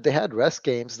 They had rest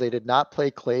games. They did not play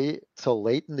Klay till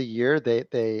late in the year.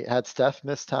 They had Steph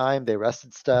miss time. They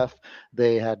rested Steph.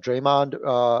 They had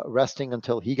Draymond resting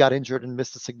until he got injured and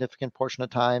missed a significant portion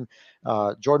of time.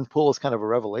 Jordan Poole was kind of a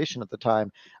revelation at the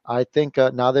time. I think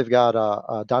now they've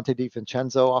got Dante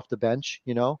DiVincenzo off the bench.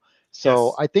 So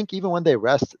yes. I think even when they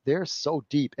rest, they're so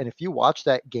deep. And if you watch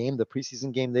that game, the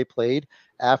preseason game they played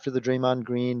after the Draymond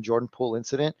Green, Jordan Poole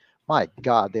incident, my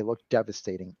God, they look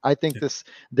devastating. I think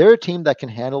they're a team that can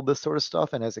handle this sort of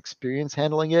stuff and has experience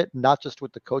handling it, not just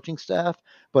with the coaching staff,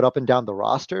 but up and down the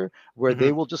roster, where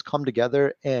they will just come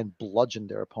together and bludgeon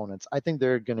their opponents. I think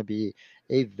they're going to be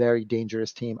a very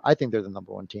dangerous team. I think they're the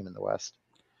number 1 team in the West.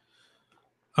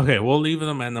 Okay, we'll leave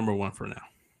them at number 1 for now.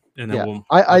 And then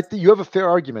I think you have a fair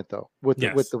argument though with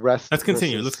the rest. Let's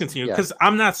continue because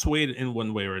I'm not swayed in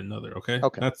one way or another. Okay.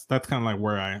 That's kind of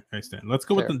where I stand. Let's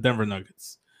go with the Denver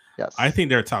Nuggets. Yes, I think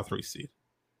they're a top 3 seed.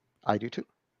 I do too.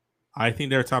 I think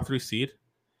they're a top 3 seed.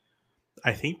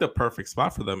 I think the perfect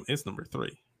spot for them is number 3.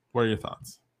 What are your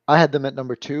thoughts? I had them at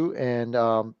number 2,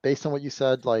 and based on what you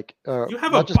said, like You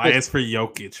have a not just based, bias for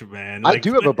Jokic, man. I Like,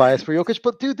 do have a bias for Jokic,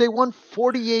 but dude, they won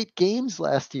 48 games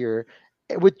last year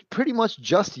with pretty much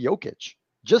just Jokic.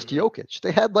 Just Jokic.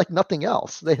 They had like nothing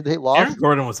else. They Aaron lost.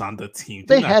 Gordon was on the team.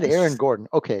 They had Aaron Gordon.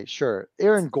 Okay, sure.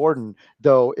 Aaron Gordon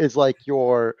though is like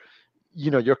your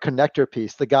connector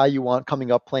piece, the guy you want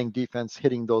coming up playing defense,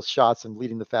 hitting those shots and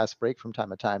leading the fast break from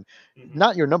time to time.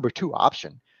 Not your number 2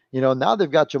 option. Now they've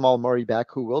got Jamal Murray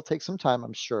back, who will take some time,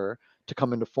 I'm sure, to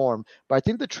come into form. But I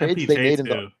think the trades they made in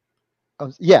the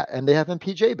yeah, and they have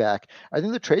MPJ back. I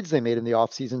think the trades they made in the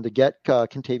offseason to get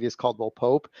Kentavious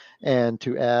Caldwell-Pope and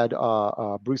to add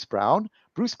Bruce Brown.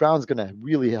 Bruce Brown's going to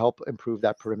really help improve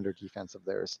that perimeter defense of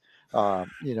theirs,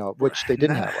 which they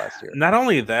didn't have last year. Not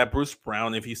only that, Bruce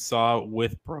Brown, if you saw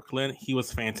with Brooklyn, he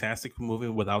was fantastic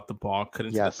moving without the ball,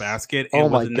 couldn't see the basket.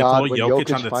 And my God, when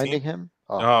Jokic on the finding him,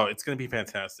 it's going to be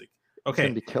fantastic. Okay, it's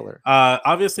going to be killer.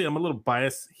 Obviously, I'm a little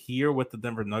biased here with the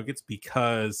Denver Nuggets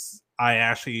because I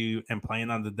actually am playing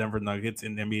on the Denver Nuggets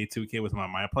in NBA 2K with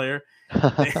my player.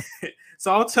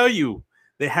 So I'll tell you,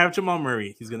 they have Jamal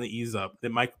Murray. He's going to ease up.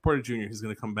 Then Michael Porter Jr. He's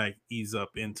going to come back, ease up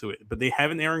into it. But they have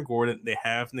an Aaron Gordon. They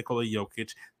have Nikola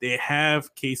Jokic. They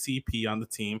have KCP on the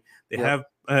team. They have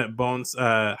Bones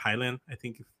Highland, I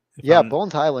think.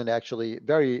 Bones Highland actually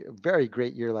very, very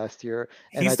great year last year.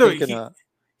 And he's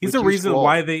the reason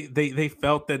why they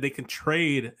felt that they could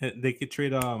trade. They could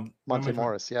trade Monte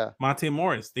Morris. Yeah, Monte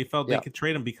Morris. They felt they could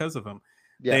trade him because of him.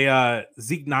 Yeah. They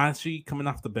Zeke Naji coming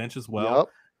off the bench as well.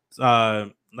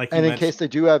 Yep. And in case they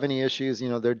do have any issues,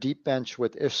 their deep bench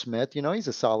with Ish Smith, he's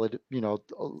a solid,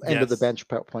 end of the bench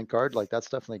point guard. Like that's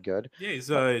definitely good. Yeah, he's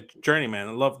a journeyman.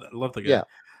 I love the guy.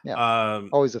 Yeah.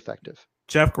 Always effective.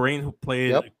 Jeff Green, who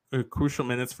played crucial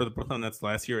minutes for the Brooklyn Nets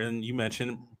last year, and you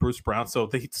mentioned Bruce Brown, so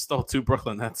they stole 2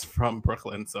 Brooklyn Nets from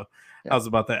Brooklyn. So I was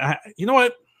about that. You know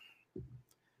what?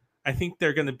 I think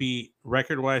they're going to be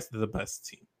record-wise the best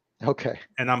team. Okay.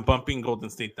 And I'm bumping Golden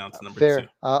State down to number fair. 2.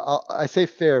 I say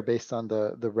fair based on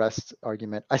the rest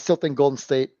argument. I still think Golden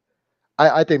State,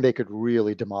 I think they could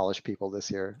really demolish people this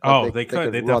year. They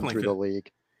could. They run definitely through could. the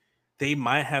league. They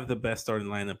might have the best starting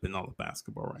lineup in all of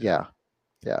basketball right now. Yeah.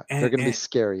 They're going to be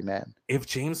scary, man. If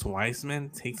James Wiseman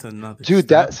takes another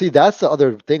that's the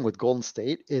other thing with Golden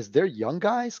State is their young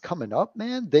guys coming up,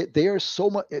 man. They are so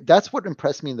much. That's what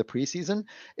impressed me in the preseason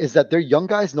is that their young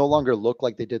guys no longer look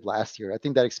like they did last year. I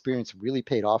think that experience really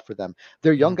paid off for them.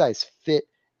 Their young guys fit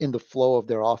in the flow of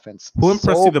their offense. Who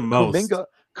impressed you the most?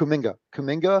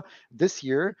 Kuminga this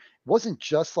year wasn't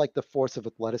just like the force of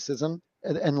athleticism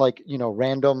and like,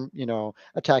 random,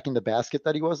 attacking the basket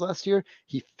that he was last year.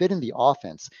 He fit in the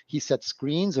offense. He set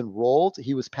screens and rolled.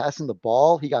 He was passing the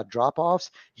ball. He got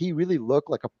drop-offs. He really looked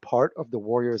like a part of the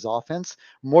Warriors offense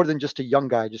more than just a young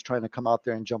guy just trying to come out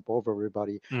there and jump over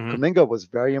everybody. Kuminga was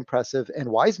very impressive. And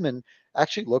Wiseman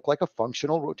actually looked like a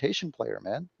functional rotation player,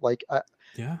 man. Like,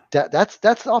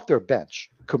 that's off their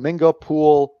bench. Kuminga,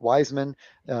 Poole, Wiseman,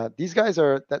 these guys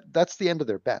are that's the end of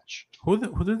their bench. Who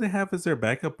do they have as their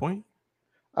backup point?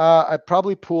 I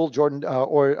probably Poole, Jordan,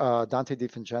 or Dante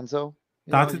DiVincenzo.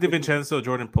 Dante DiVincenzo,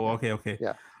 Jordan Poole. Okay.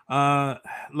 Yeah.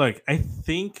 Look, I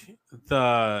think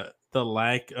the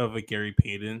lack of a Gary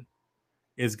Payton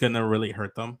is gonna really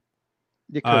hurt them.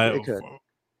 It could.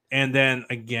 And then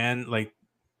again, like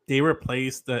they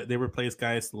replaced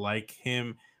guys like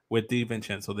him with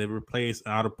DiVincenzo. They replaced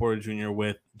Otto Porter Jr.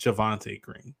 with Javonte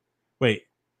Green. Wait,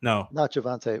 no, not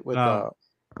Javonte. With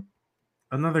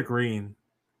another Green.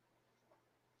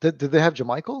 Did they have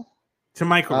JaMychal?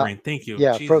 JaMychal Green. Thank you.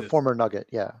 Yeah, former Nugget.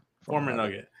 Yeah, former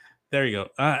Nugget. There you go.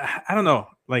 I don't know.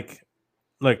 Like,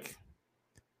 look,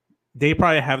 they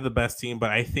probably have the best team,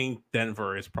 but I think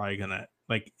Denver is probably gonna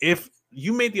if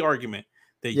you made the argument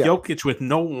that Jokic with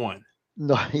no one.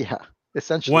 No,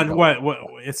 essentially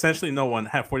essentially no one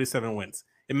had 47 wins.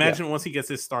 Imagine once he gets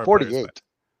his star. 48.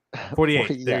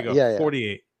 48. There you go. Yeah.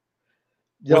 48.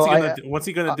 What's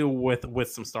he gonna do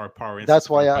with some star power? That's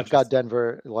why I've got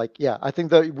Denver. I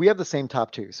think we have the same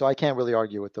top 2, so I can't really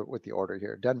argue with the order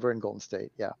here. Denver and Golden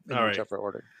State, in whichever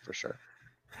order for sure.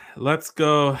 Let's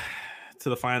go to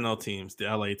the final teams, the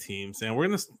LA teams, and we're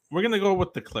gonna go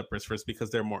with the Clippers first because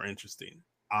they're more interesting.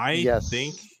 I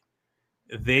think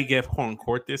they get home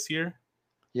court this year.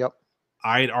 Yep.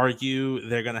 I'd argue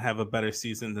they're gonna have a better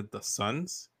season than the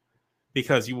Suns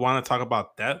because you want to talk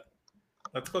about depth.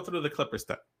 Let's go through the Clippers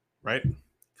step, right?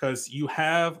 Because you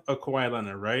have a Kawhi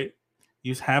Leonard, right?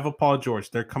 You have a Paul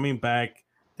George. They're coming back.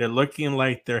 They're looking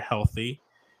like they're healthy.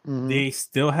 Mhm. They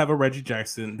still have a Reggie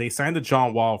Jackson. They signed a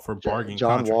John Wall for bargain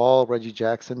John contract. Wall, Reggie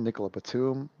Jackson, Nicola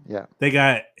Batum. Yeah. They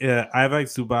got Ivak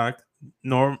Zubac,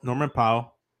 Norman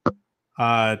Powell,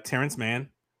 Terrence Mann,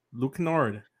 Luke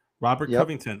Kennard, Robert Yep.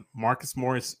 Covington, Marcus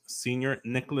Morris Sr.,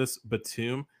 Nicholas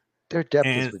Batum, Their depth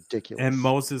is and ridiculous.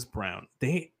 Moses Brown.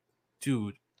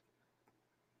 Dude,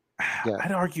 Yeah.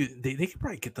 I'd argue they could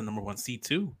probably get the number 1 seed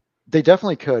too. They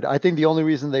definitely could. I think the only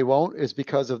reason they won't is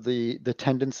because of the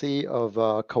tendency of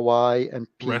Kawhi and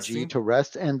PG Resting. to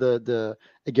rest, and the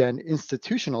again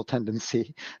institutional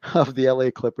tendency of the LA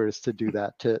Clippers to do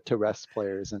that, to rest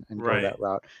players and go Right. that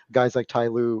route. Guys like Ty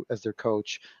Lue as their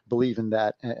coach believe in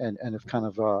that, and have kind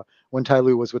of when Ty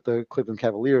Lue was with the Cleveland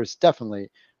Cavaliers, definitely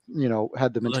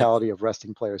had the Like mentality of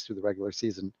resting players through the regular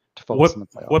season to focus on the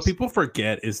playoffs. what people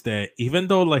forget is that even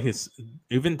though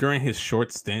even during his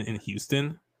short stint in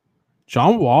Houston,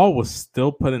 John Wall was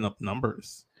still putting up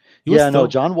numbers. No,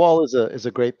 John Wall is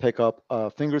a great pickup.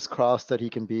 Fingers crossed that he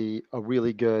can be a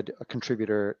really good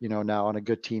contributor, now on a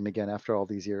good team again after all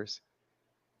these years.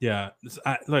 Yeah,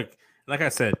 like I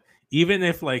said, even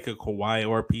if like a Kawhi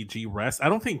or a PG rest, I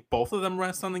don't think both of them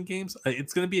rest on the games.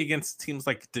 It's going to be against teams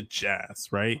like the Jazz,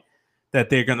 right? That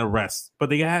they're going to rest, but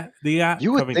they got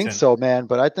You would Covington. think so, man,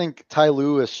 but I think Ty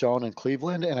Lue has shown in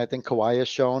Cleveland, and I think Kawhi has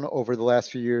shown over the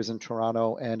last few years in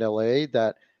Toronto and LA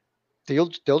that they'll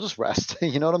just rest.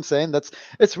 You know what I'm saying?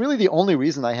 It's really the only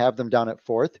reason I have them down at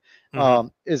 4th,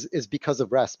 is because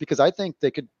of rest. Because I think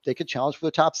they could challenge for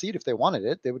the top seed if they wanted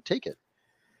it. They would take it.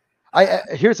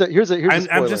 Here's a spoiler.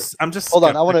 I'm just hold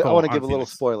on. I want to give a Phoenix. little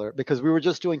spoiler because we were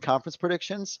just doing conference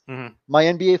predictions. Mm-hmm. My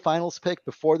NBA Finals pick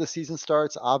before the season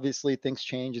starts. Obviously, things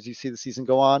change as you see the season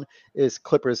go on. Is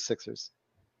Clippers Sixers.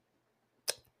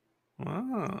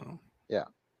 Oh, yeah.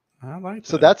 I like that.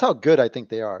 So that's how good I think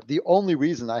they are. The only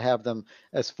reason I have them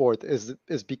as 4th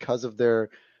is because of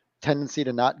their tendency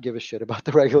to not give a shit about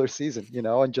the regular season,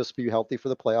 and just be healthy for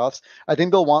the playoffs. I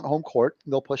think they'll want home court.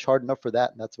 And they'll push hard enough for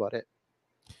that, and that's about it.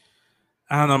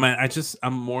 I don't know, man.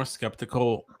 I'm more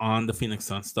skeptical on the Phoenix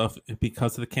Suns stuff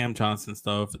because of the Cam Johnson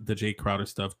stuff, the Jay Crowder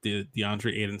stuff, the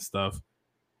DeAndre Ayton stuff.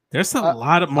 There's a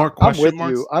lot of more question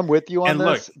marks. I'm with you on and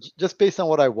this. Look, just based on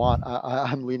what I want,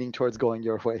 I'm leaning towards going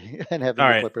your way and having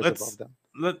the Clippers above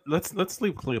them. Let's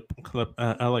leave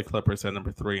LA Clippers at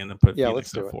number 3 and then put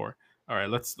Phoenix at 4. All right,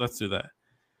 let's do that.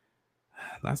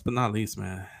 Last but not least,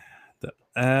 man, the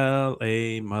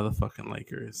LA motherfucking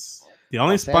Lakers. The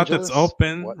only spot that's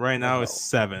open right now is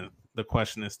 7th. The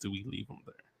question is, do we leave them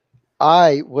there?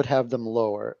 I would have them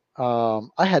lower.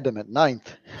 I had them at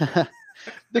 9th.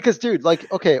 Because, dude,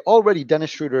 already Dennis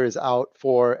Schroeder is out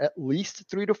for at least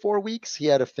 3 to 4 weeks. He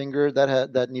had a finger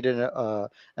that needed an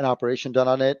operation done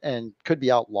on it and could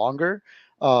be out longer.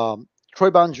 Troy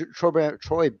Brown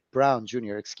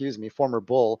Jr., former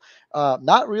Bull,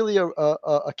 not really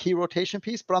a key rotation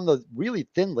piece, but on the really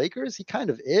thin Lakers, he kind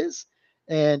of is.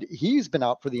 And he's been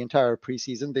out for the entire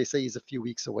preseason. They say he's a few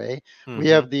weeks away. Mm-hmm. We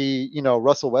have the,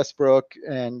 Russell Westbrook,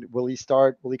 and will he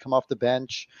start? Will he come off the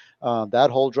bench? That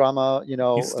whole drama,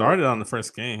 He started on the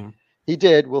first game. He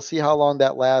did. We'll see how long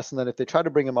that lasts. And then if they try to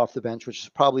bring him off the bench, which is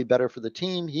probably better for the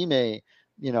team, he may,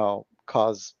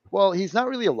 cause, well, he's not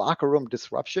really a locker room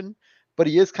disruption, but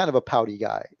he is kind of a pouty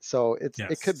guy. So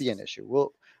it could be an issue.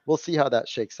 We'll see how that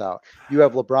shakes out. You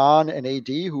have LeBron and AD,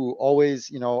 who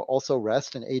always, also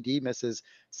rest, and AD misses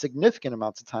significant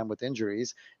amounts of time with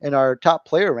injuries. In our top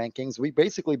player rankings, we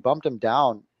basically bumped him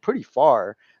down pretty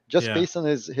far just based on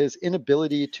his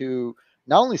inability to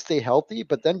not only stay healthy,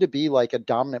 but then to be like a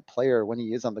dominant player when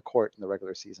he is on the court in the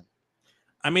regular season.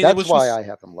 I mean, that's why I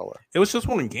have him lower. It was just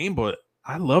one game, but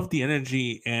I love the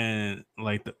energy and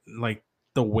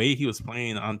the way he was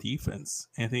playing on defense.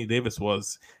 Anthony Davis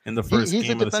was in the first game of the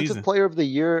season. He's a defensive player of the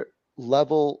year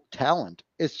level talent.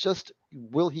 It's just,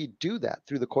 will he do that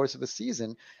through the course of a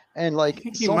season? And I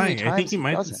think he might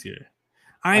this year.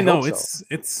 I know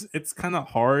it's kind of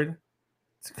hard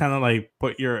to kind of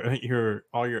put your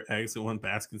all your eggs in one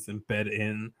basket and bet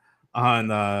in on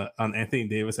Anthony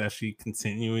Davis actually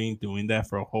continuing doing that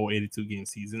for a whole 82 game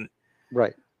season.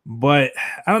 Right. But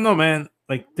I don't know, man.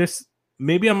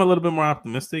 Maybe I'm a little bit more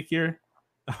optimistic here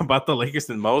about the Lakers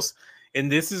than most.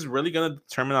 And this is really going to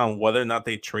determine on whether or not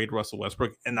they trade Russell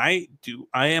Westbrook. And I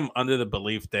am under the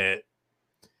belief that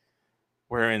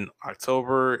we're in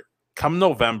October, come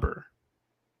November,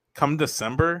 come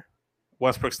December,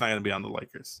 Westbrook's not going to be on the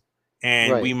Lakers.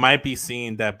 And we might be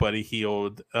seeing that Buddy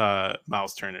Hield,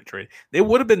 Miles Turner trade. They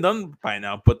would have been done by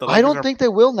now, but I don't think they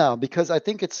will now, because I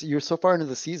think you're so far into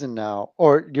the season now,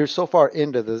 or you're so far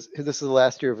into this. This is the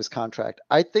last year of his contract.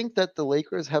 I think that the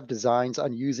Lakers have designs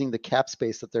on using the cap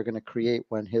space that they're going to create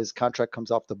when his contract comes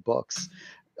off the books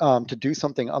to do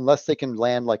something unless they can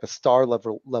land like a star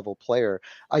level player.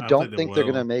 I I don't don't think they think they're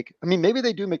going to will. make. I mean, maybe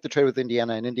they do make the trade with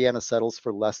Indiana, and Indiana settles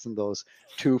for less than those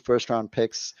 2 first round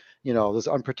picks. Those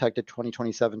unprotected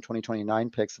 2027, 2029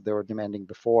 picks that they were demanding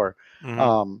before.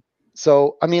 Mhm.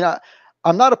 So I mean,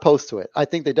 I'm not opposed to it. I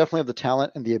think they definitely have the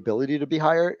talent and the ability to be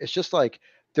higher. It's just like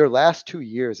their last 2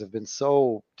 years have been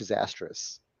so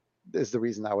disastrous. Is the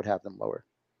reason I would have them lower.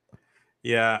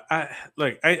 Yeah,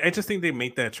 I just think they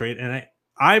make that trade, and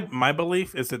my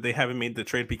belief is that they haven't made the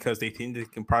trade because they think they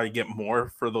can probably get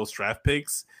more for those draft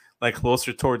picks, like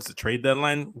closer towards the trade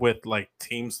deadline, with like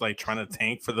teams like trying to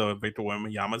tank for the Victor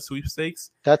Wembanyama sweepstakes,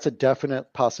 That's a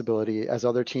definite possibility as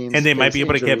other and teams they might face be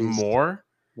able to get injuries. more.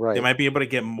 They Right. might be able to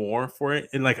get more for it,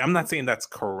 and like I'm not saying that's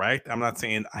correct. I'm not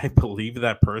saying I believe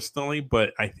that personally,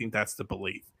 but I think that's the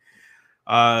belief.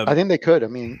 I Um, think they could. I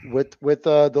mean, with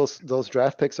those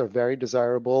draft picks are very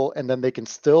desirable, and then they can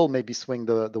still maybe swing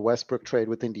the Westbrook trade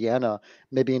with Indiana.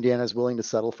 Maybe Indiana is willing to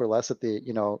settle for less at the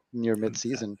near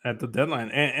midseason. at the deadline.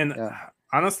 And Yeah.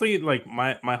 honestly, like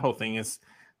my whole thing is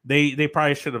they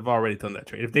probably should have already done that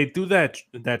trade. If they do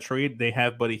that trade, they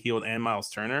have Buddy Hield and Miles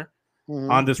Turner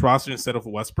Hmm. on this roster instead of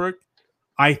Westbrook.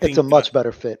 I It's a think much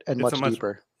better fit and it's a much much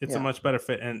deeper. it's a Yeah. much better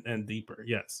fit and deeper.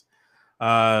 Yes.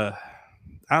 Uh,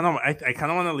 I don't know. I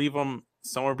kind of want to leave them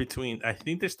somewhere between. I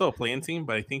think they're still a playing team,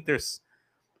 but I think there's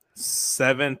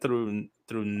 7 through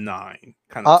 9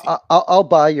 kind of team. I'll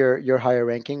buy your higher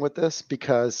ranking with this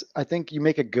because I think you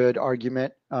make a good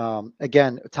argument.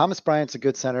 Again, Thomas Bryant's a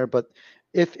good center, but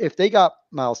if they got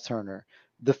Miles Turner,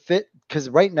 the fit because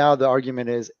right now the argument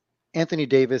is Anthony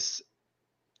Davis,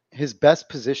 his best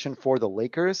position for the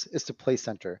Lakers is to play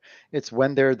center. It's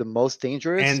when they're the most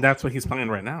dangerous. And that's what he's playing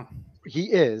right now. He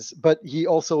is, but he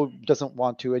also doesn't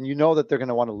want to, and that they're going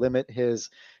to want to limit his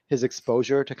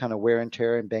exposure to kind of wear and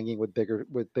tear and banging with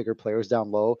bigger players down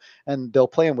low, and they'll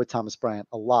play him with Thomas Bryant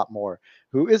a lot more,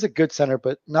 who is a good center,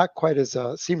 but not quite as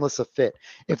seamless a fit.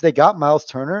 If they got Miles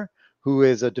Turner, who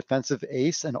is a defensive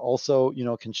ace and also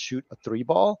can shoot a three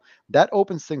ball, that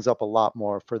opens things up a lot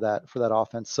more for that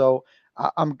offense. So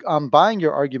I'm buying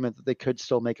your argument that they could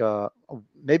still make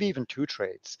maybe even 2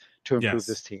 trades to improve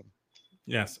this Yes. team.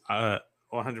 Yes.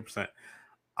 100%.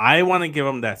 I want to give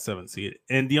them that 7 seed.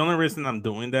 And the only reason I'm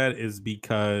doing that is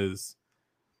because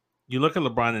you look at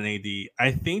LeBron and AD,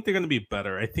 I think they're going to be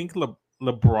better. I think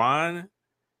LeBron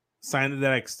signed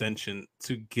that extension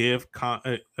to give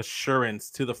assurance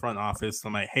to the front office.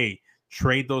 I'm like, hey,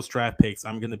 trade those draft picks.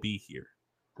 I'm going to be here.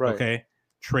 Right. Okay.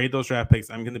 Trade those draft picks.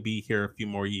 I'm going to be here a few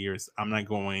more years. I'm not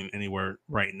going anywhere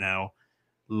right now.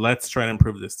 Let's try to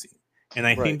improve this team. And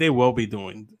I think they will be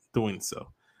doing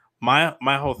so. My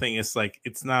whole thing is like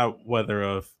it's not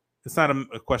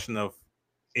a question of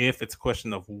if, it's a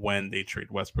question of when they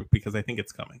trade Westbrook, because I think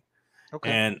it's coming.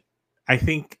 Okay. And I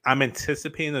think I'm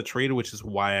anticipating the trade, which is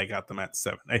why I got them at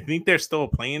 7. I think they're still a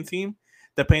playing team,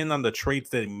 depending on the trades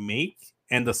they make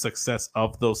and the success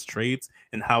of those trades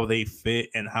and how they fit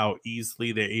and how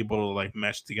easily they're able to like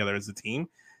mesh together as a team.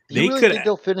 Do you really think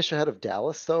they'll finish ahead of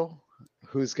Dallas though?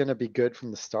 Who's going to be good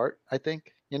from the start? I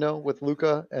think with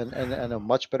Luka and a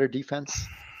much better defense.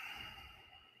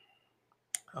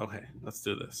 Okay, let's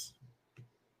do this.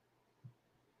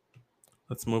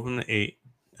 Let's move them to 8,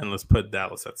 and let's put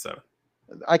Dallas at 7.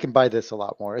 I can buy this a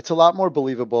lot more. It's a lot more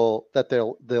believable that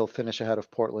they'll finish ahead of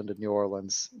Portland and New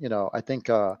Orleans. I think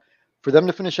for them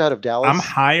to finish ahead of Dallas, I'm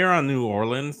higher on New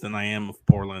Orleans than I am of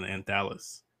Portland and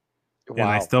Dallas.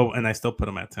 Wow. And I still put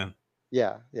them at 10.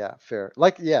 Yeah, fair.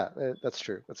 That's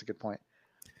true. That's a good point.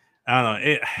 I don't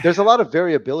know. There's a lot of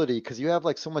variability because you have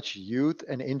like so much youth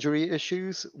and injury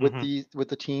issues with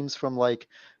the teams from like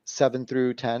 7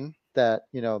 through 10 that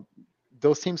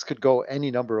those teams could go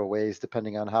any number of ways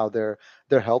depending on how their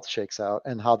health shakes out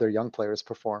and how their young players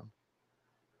perform.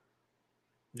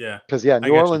 Yeah, because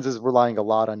New Orleans is relying a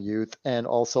lot on youth and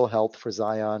also health for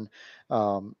Zion.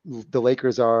 The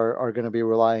Lakers are going to be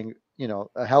relying.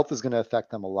 Health is going to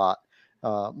affect them a lot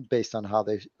based on how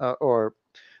they or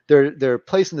their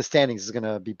place in the standings is going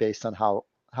to be based on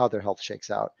how their health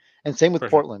shakes out. And same with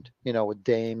Portland, with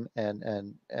Dame and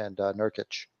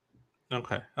Nurkic.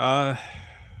 Okay.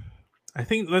 I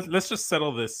think let's just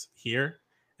settle this here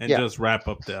and just wrap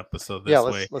up the episode this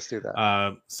way. Let's do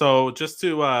that. So just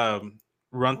to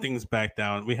run things back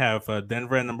down, we have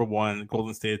Denver at number 1,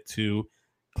 Golden State at 2,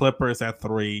 Clippers at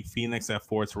 3, Phoenix at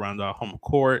 4 to round out home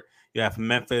court. You have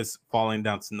Memphis falling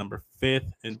down to number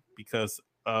 5th, and because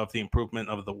of the improvement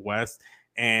of the West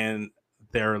and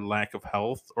their lack of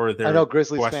health, or their I know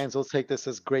Grizzlies fans will take this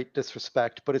as great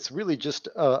disrespect, but it's really just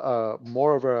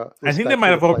more of a. I think they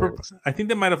might have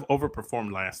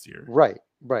overperformed last year. Right.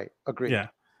 Agreed. Yeah.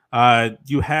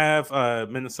 You have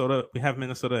Minnesota. We have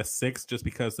Minnesota at 6 just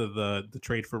because of the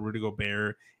trade for Rudy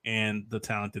Gobert and the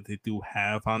talent that they do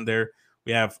have on there.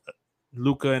 We have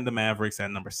Luka and the Mavericks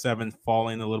at number 7,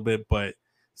 falling a little bit, but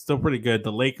still pretty good.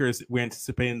 The Lakers, we're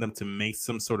anticipating them to make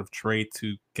some sort of trade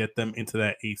to get them into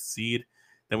that 8th seed.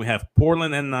 Then we have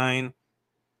Portland at 9.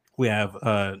 We have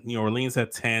New Orleans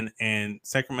at 10, and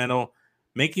Sacramento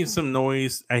making some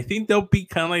noise. I think they'll be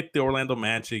kind of like the Orlando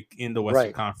Magic in the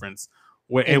Western Conference.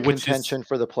 In contention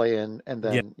for the play-in, and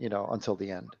then until the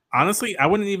end. Honestly, I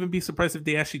wouldn't even be surprised if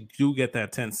they actually do get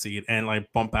that 10th seed and like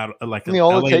bump out like. I mean,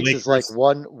 all it takes is like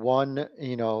one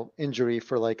injury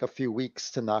for like a few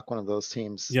weeks to knock one of those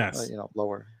teams,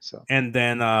 lower. So and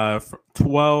then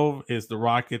 12 is the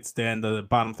Rockets. Then the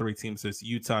bottom 3 teams is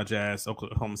Utah Jazz,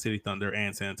 Oklahoma City Thunder,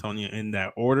 and San Antonio in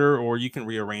that order. Or you can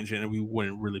rearrange it, and we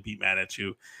wouldn't really be mad at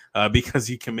you because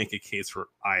you can make a case for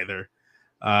either.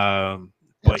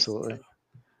 Absolutely.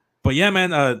 But yeah,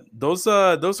 man, those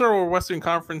are our Western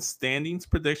Conference standings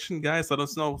prediction, guys. Let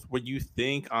us know what you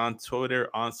think on Twitter,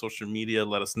 on social media.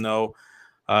 Let us know.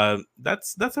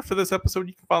 That's it for this episode.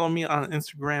 You can follow me on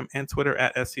Instagram and Twitter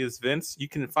at SCSVince. You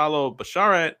can follow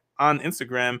Basharat on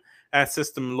Instagram at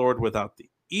System Lord without the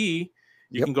E.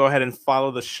 You can go ahead and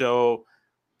follow the show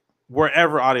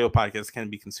wherever audio podcasts can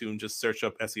be consumed. Just search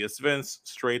up SCSVince,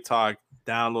 Straight Talk,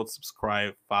 download,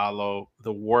 subscribe, follow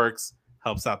the works.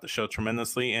 Helps out the show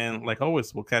tremendously. And like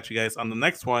always, we'll catch you guys on the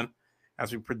next one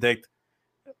as we preview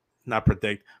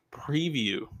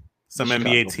some Chicago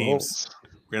NBA teams. Bulls.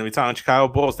 We're going to be talking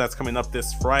Chicago Bulls. That's coming up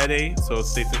this Friday. So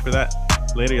stay tuned for that.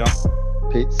 Later,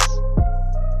 y'all. Peace.